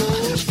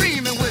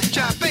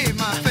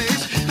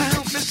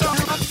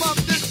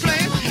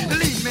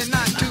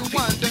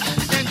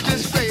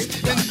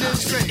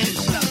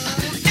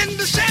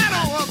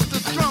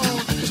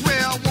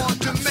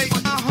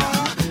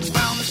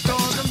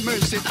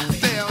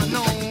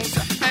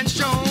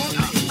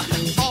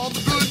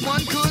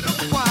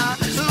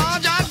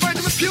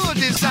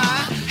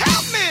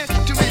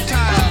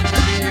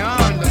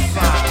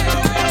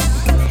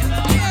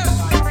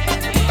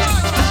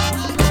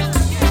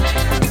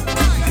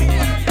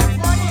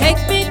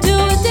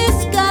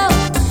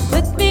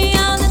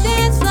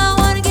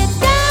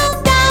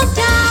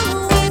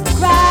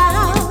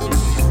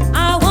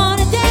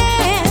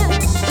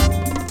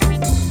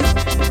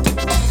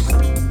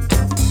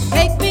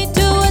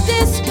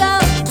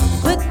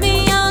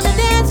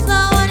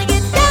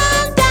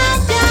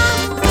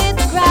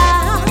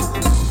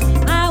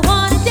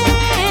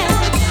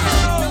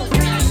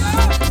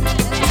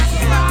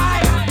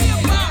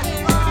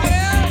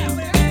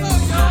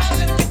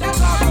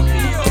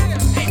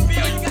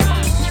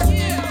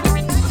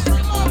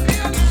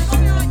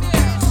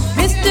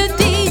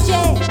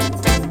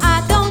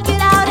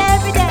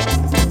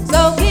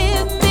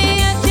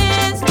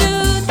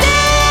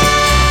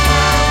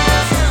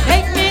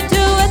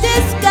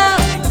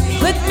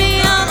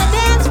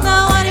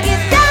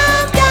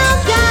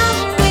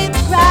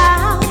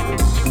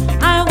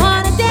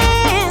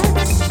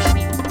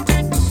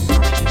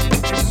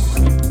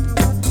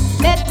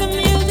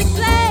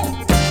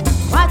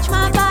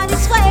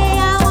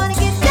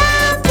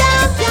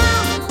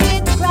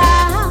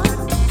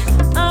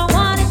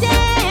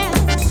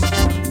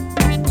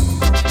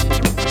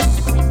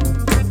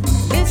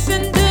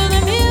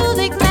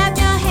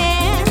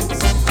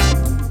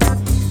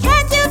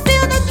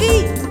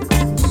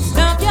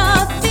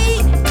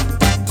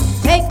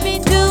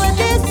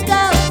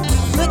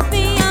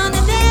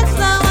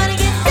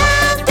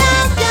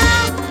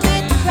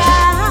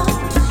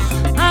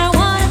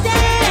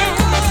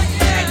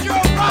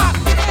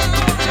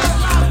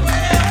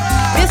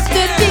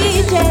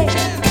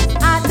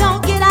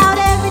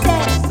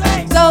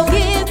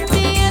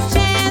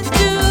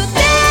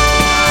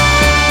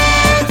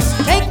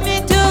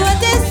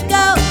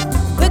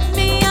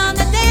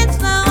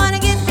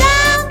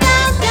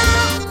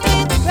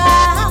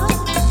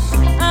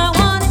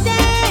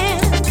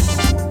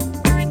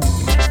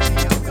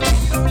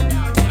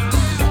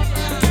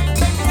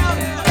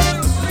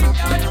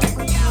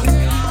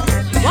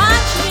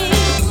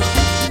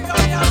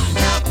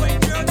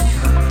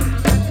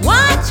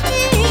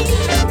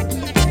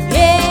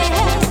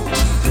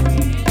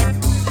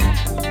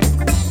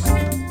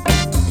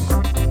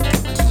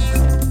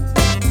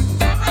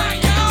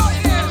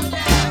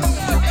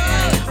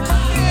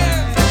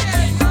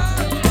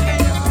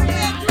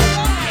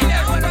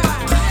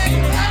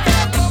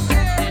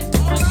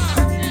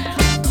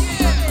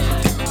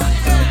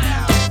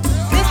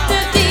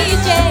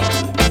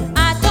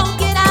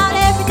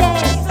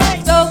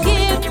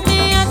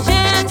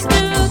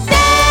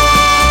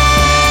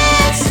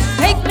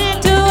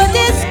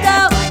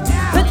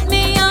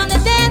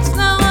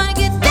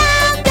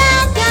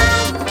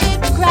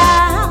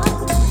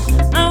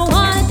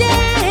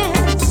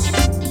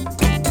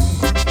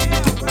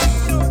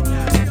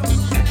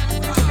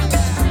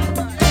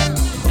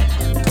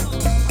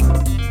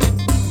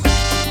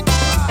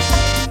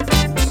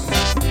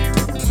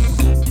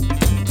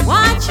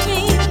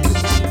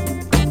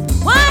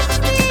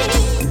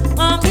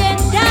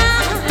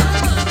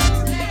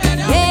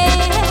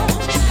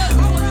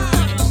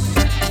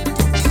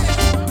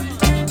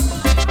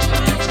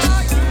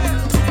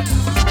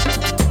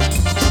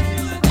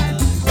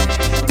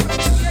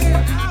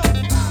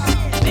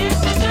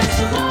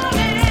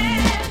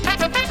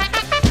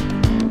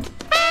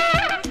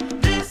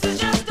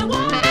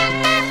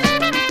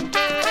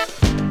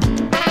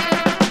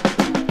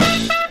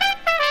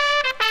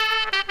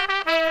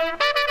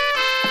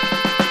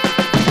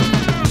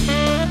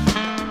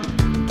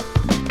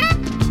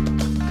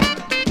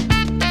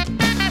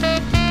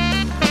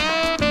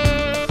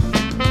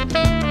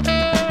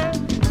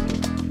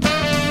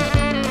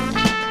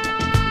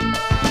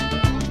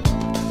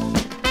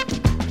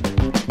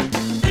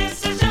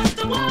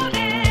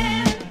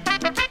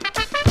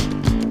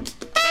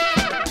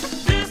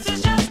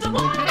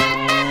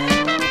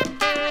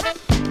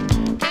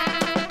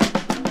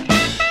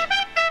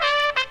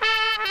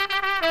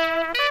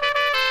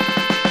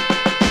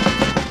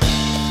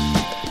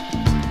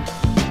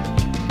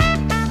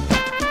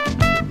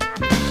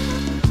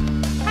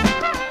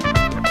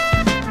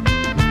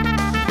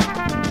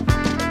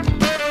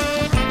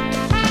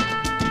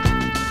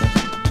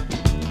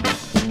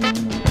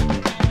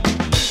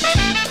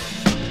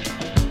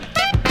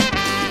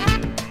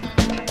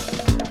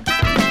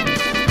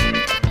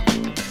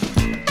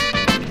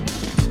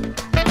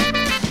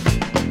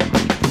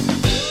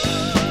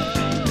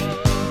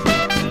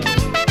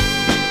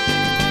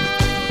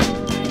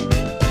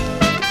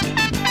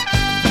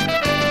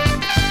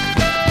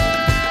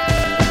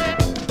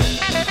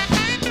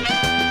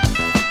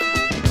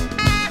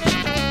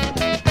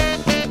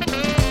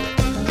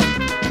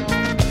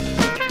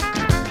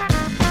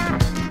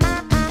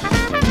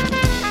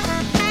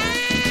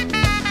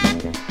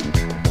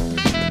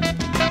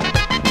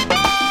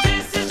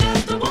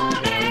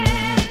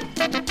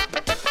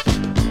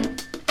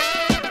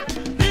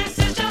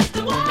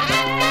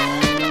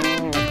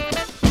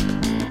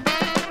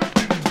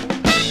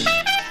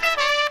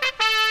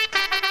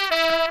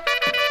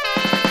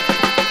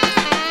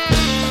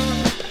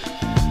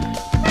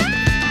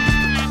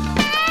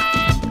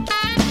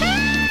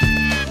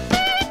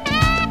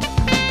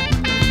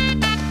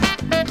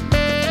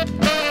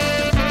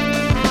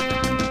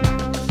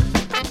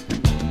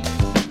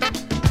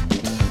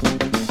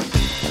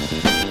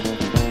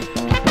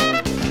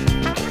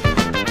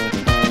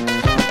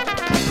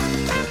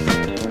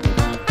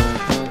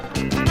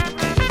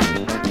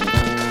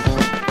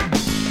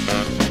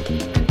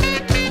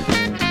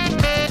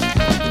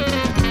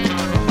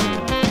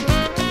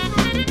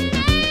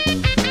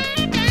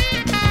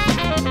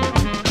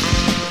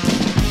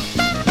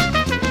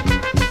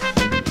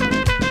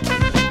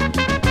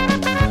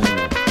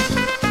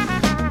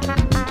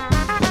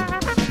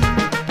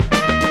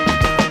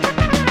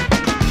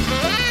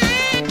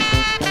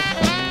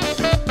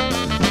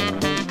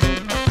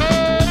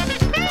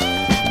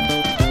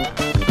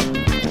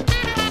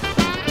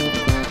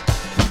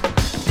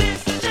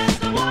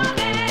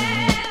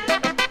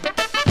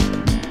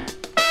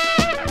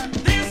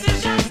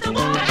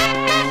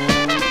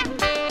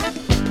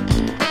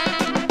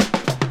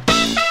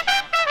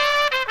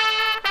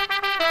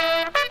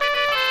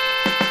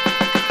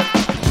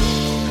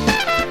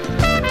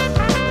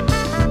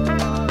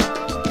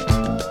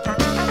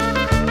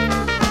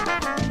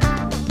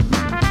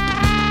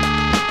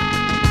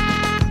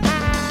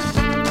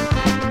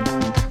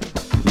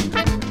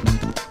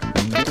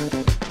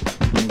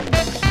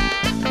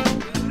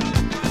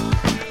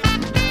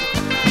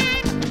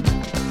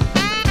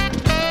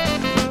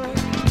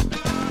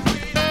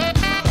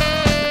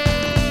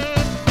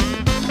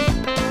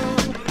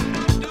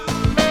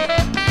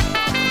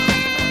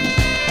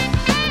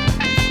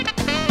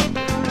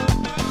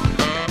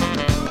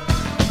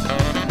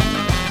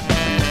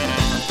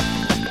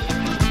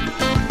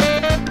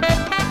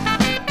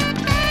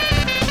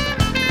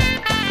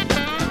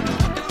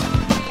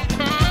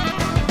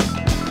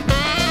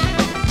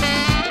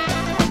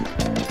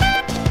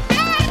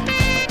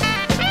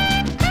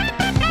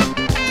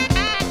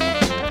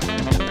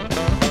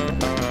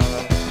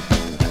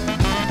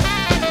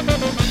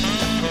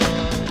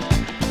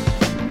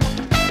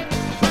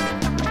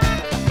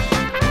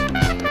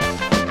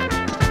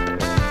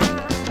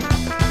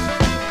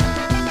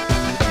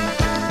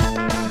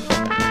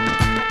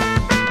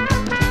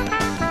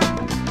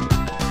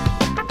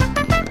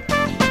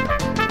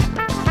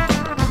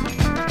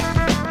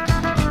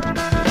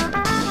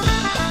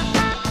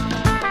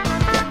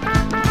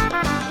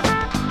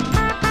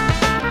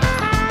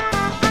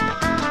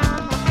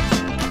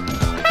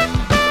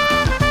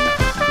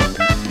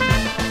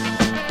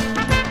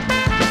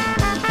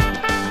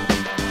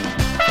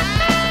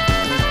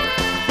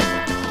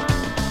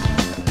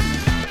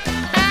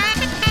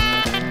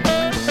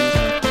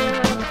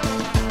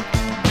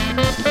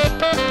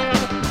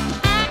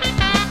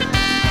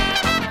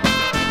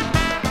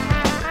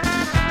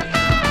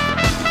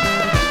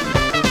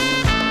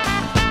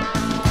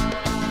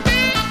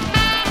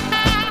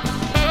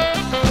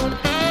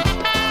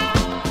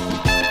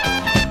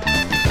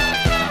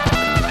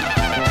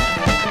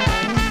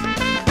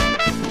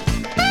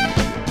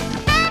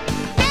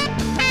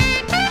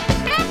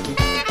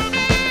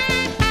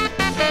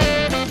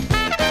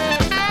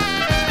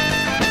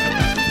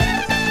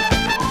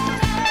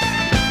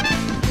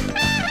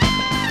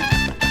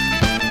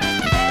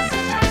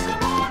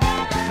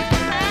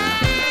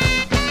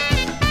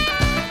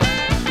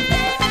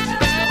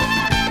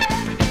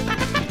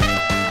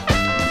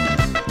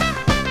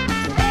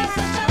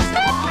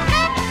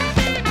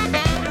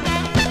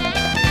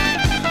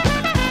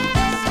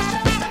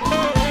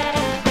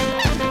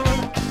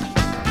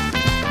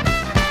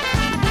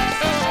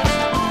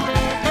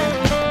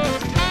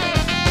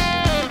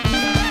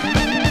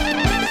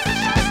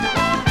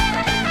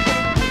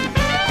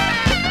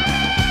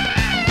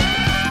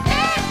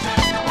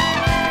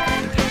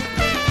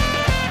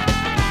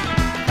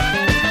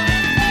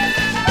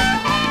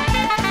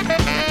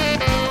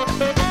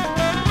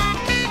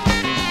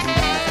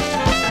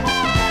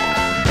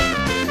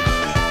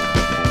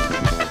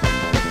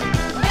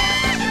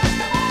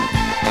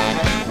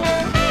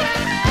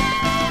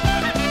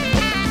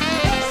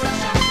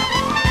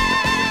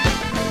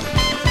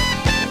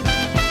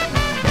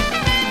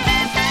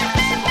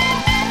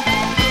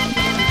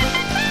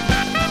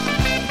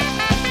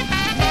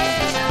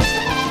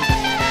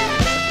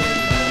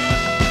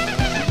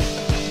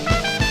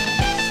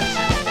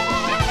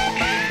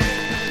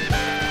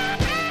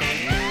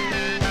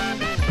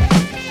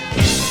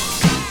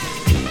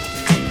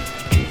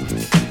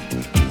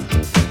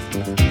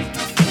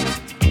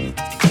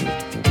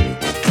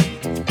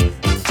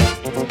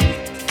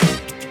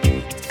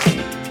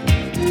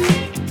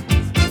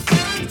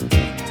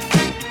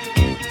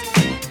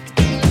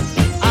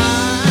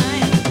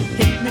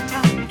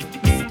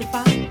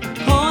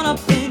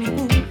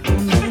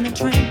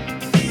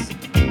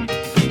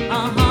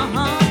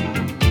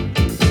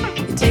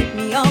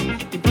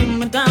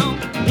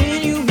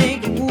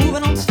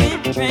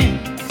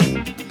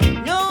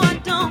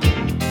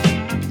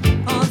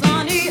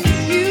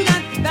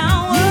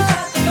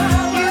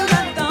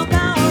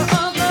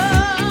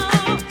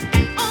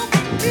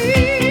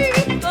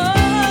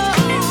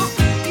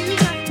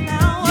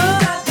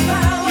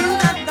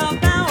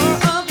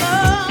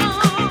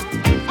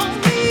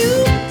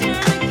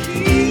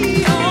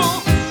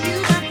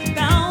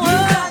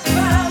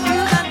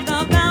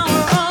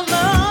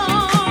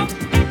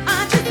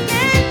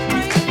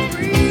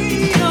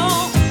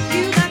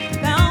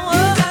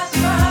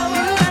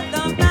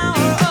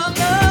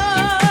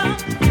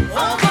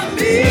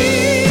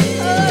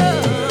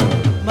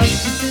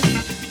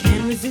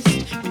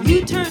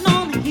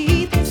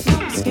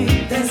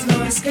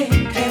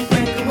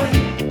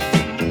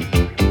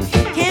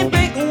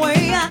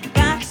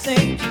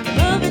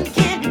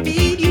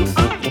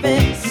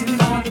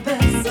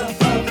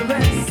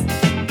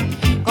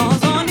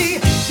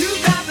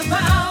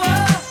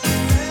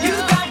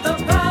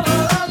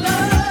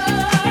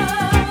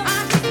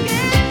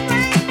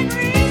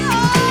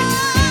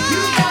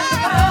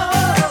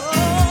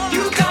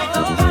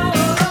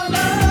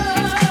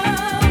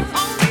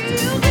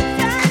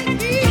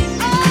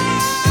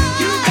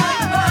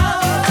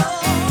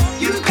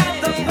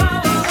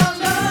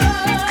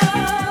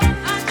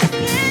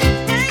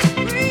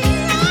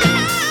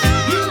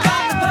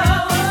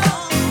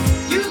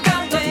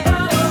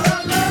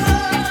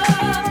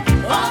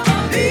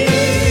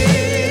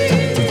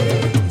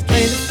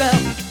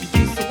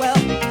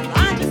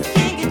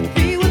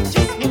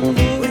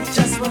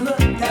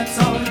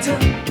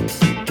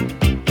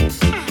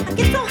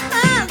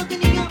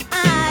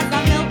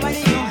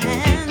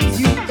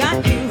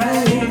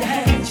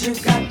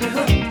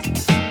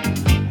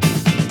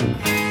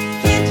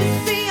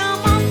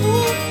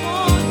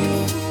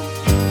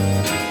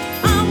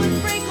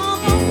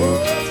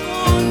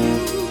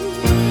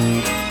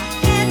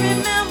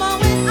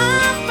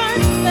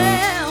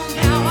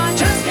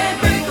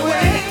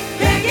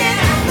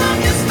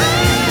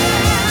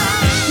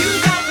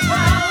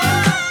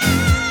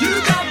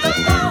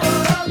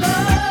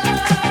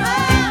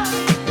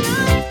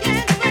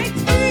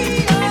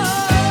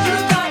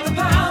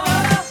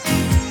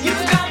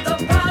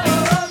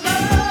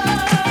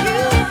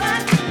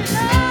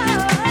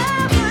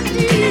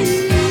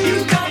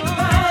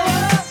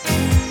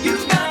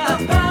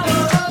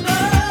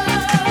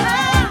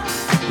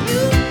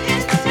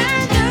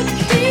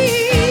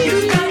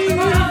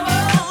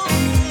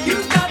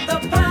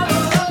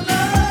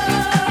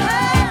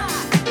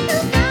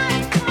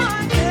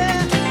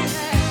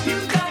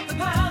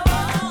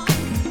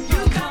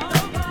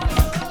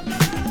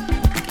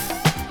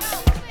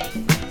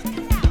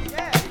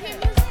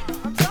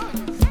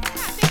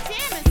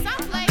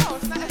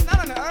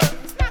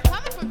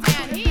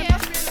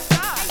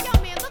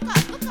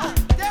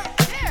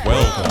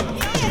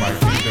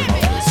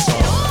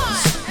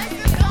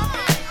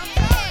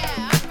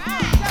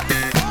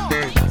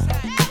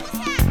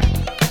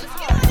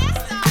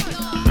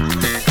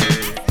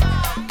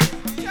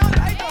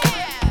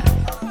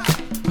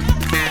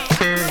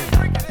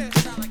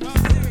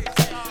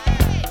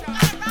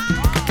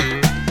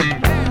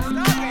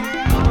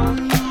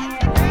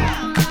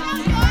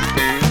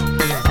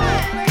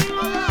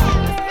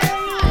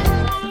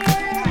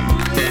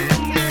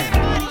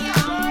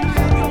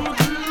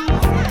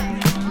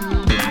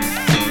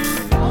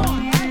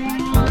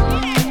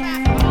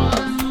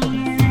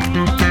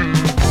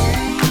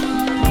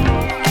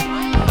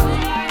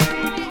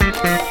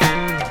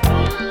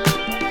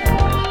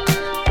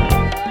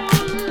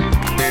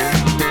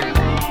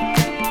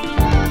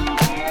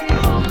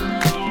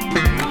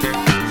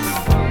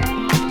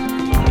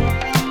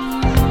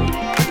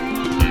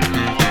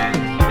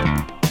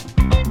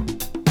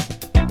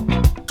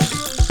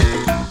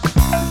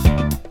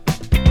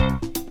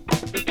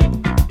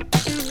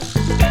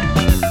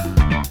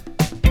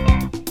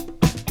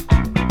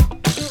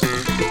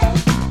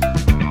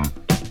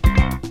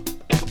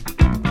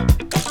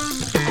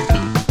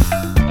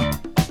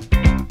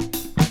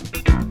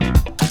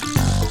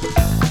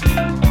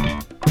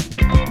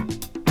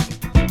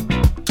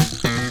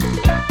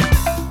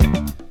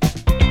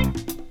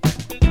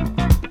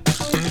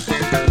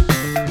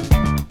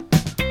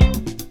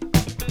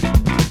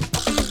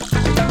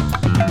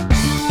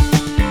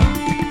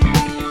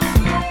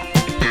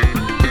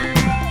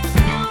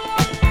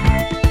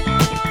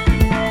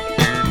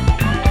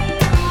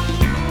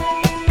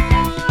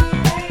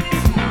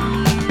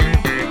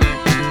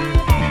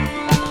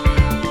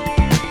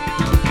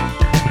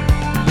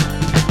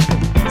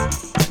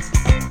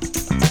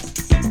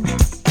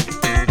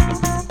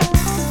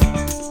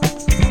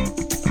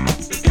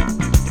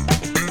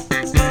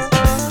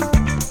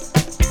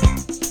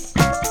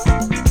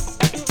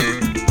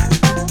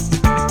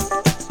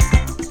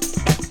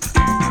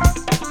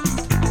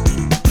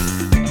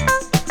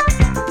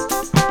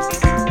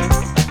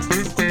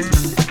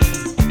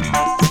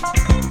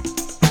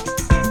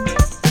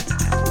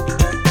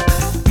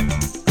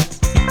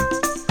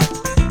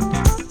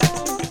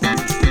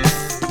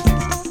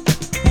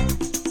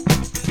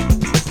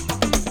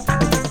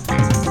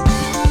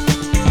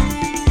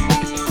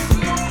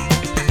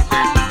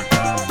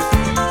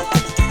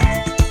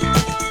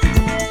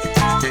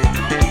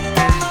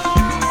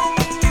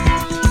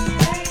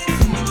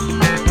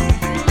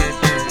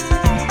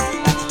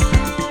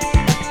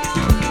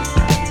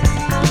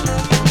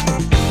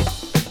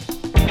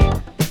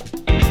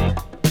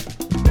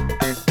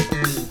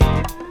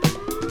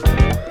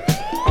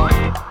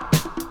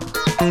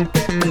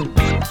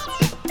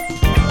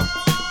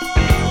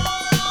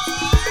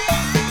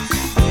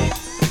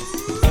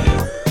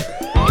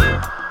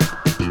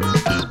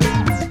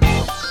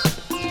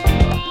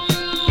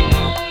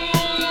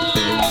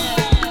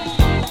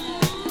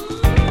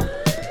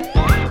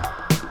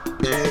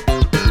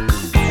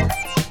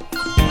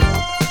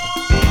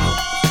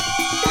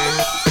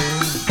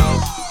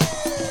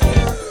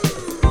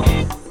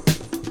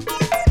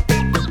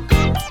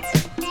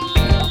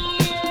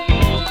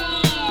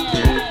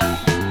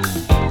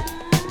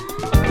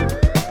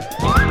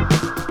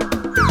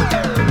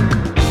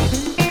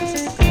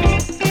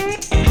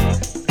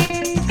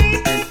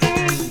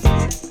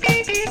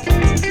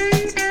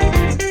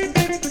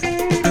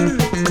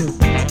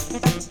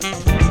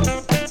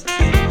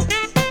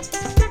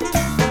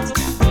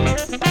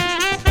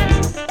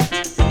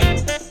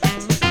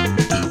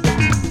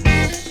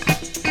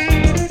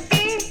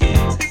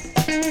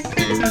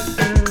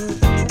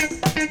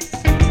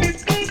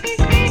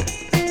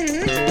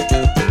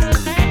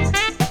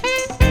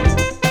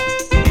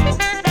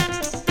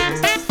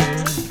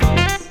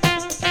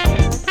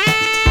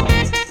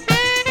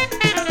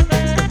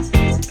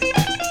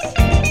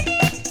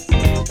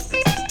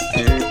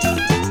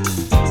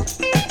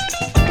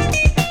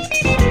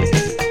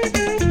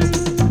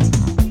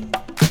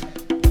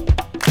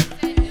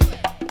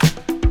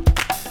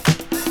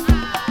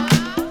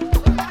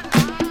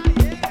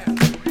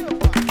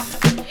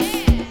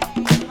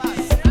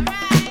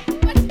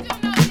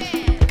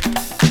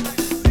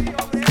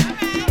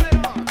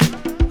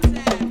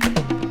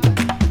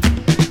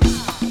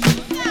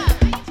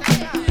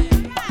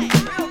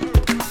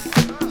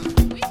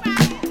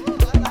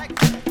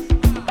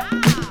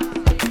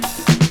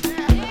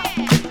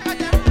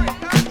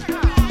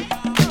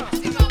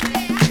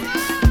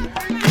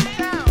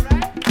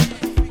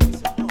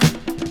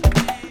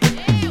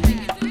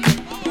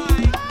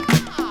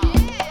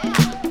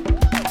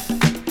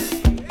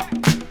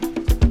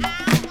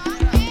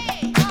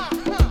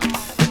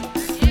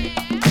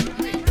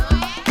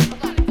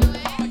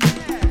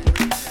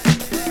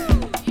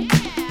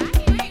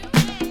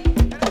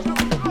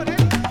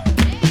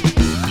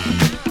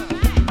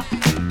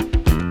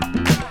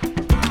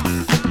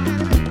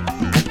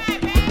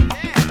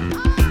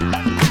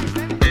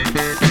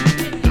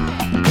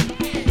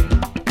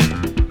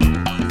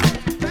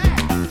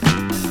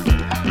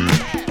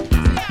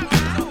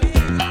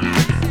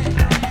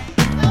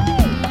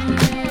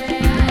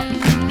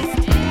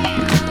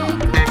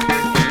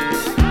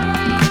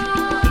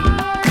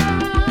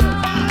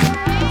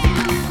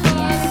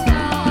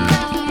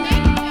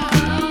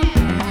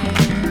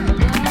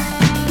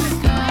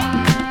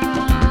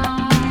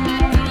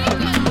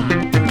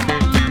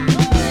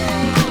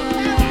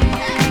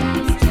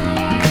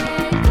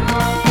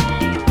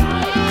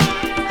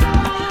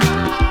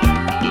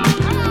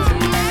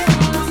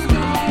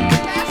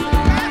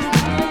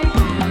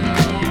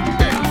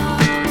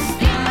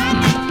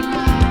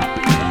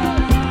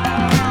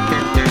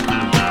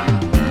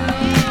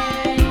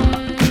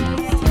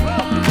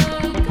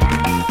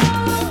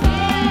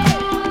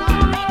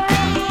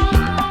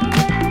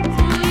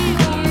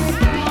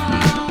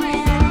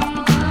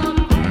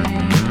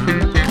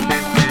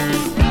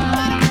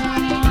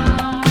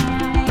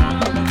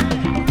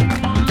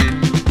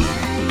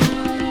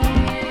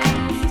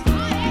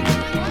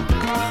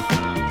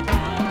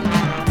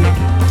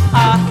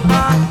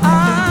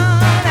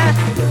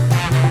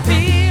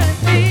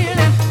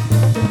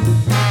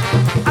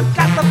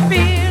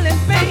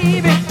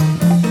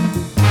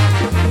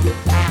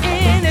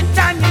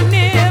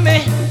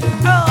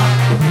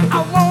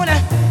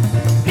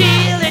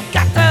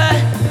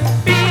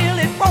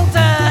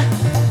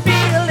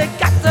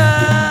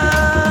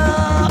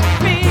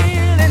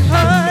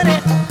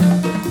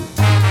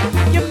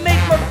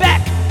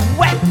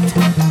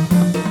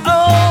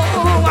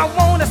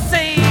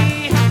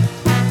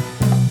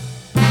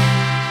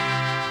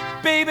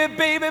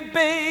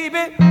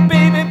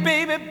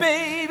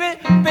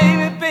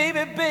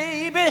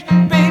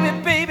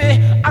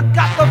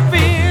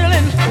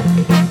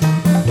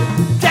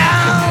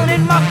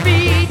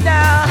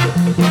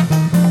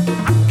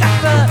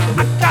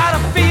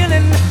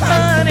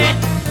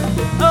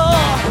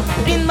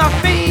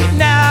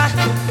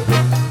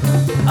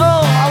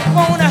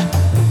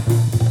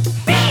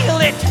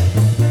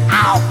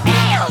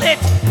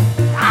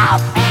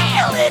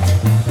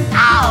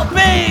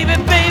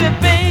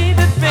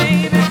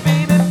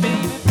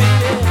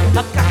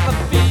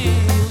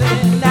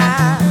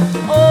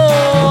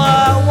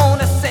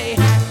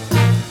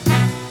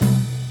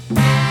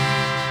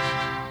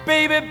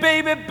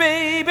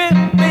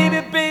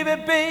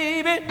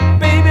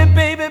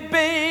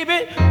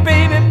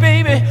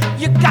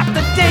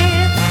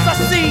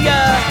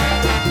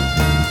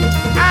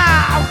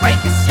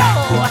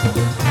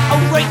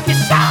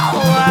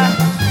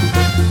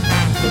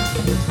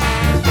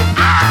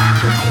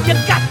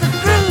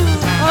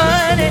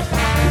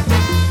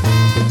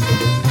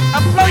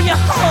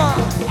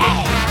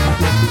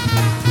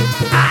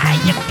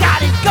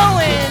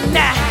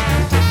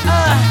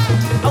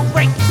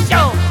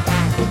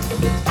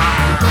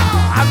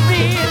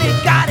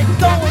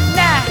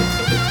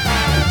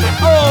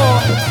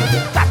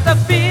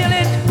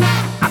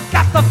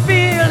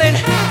 feeling,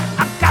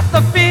 I got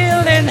the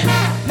feeling.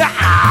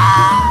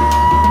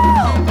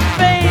 Oh,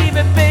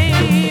 baby,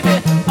 baby,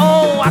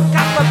 oh, I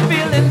got the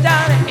feeling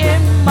down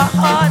in my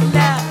heart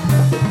now.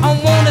 I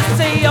wanna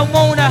say, I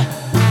wanna.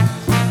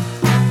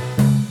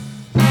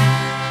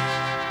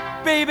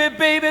 Baby,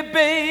 baby,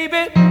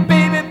 baby,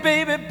 baby,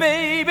 baby,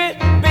 baby,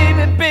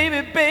 baby,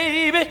 baby,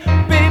 baby,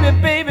 baby,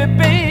 baby,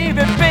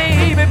 baby,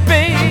 baby,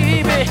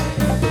 baby.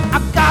 I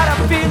got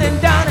a feeling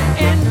down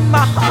in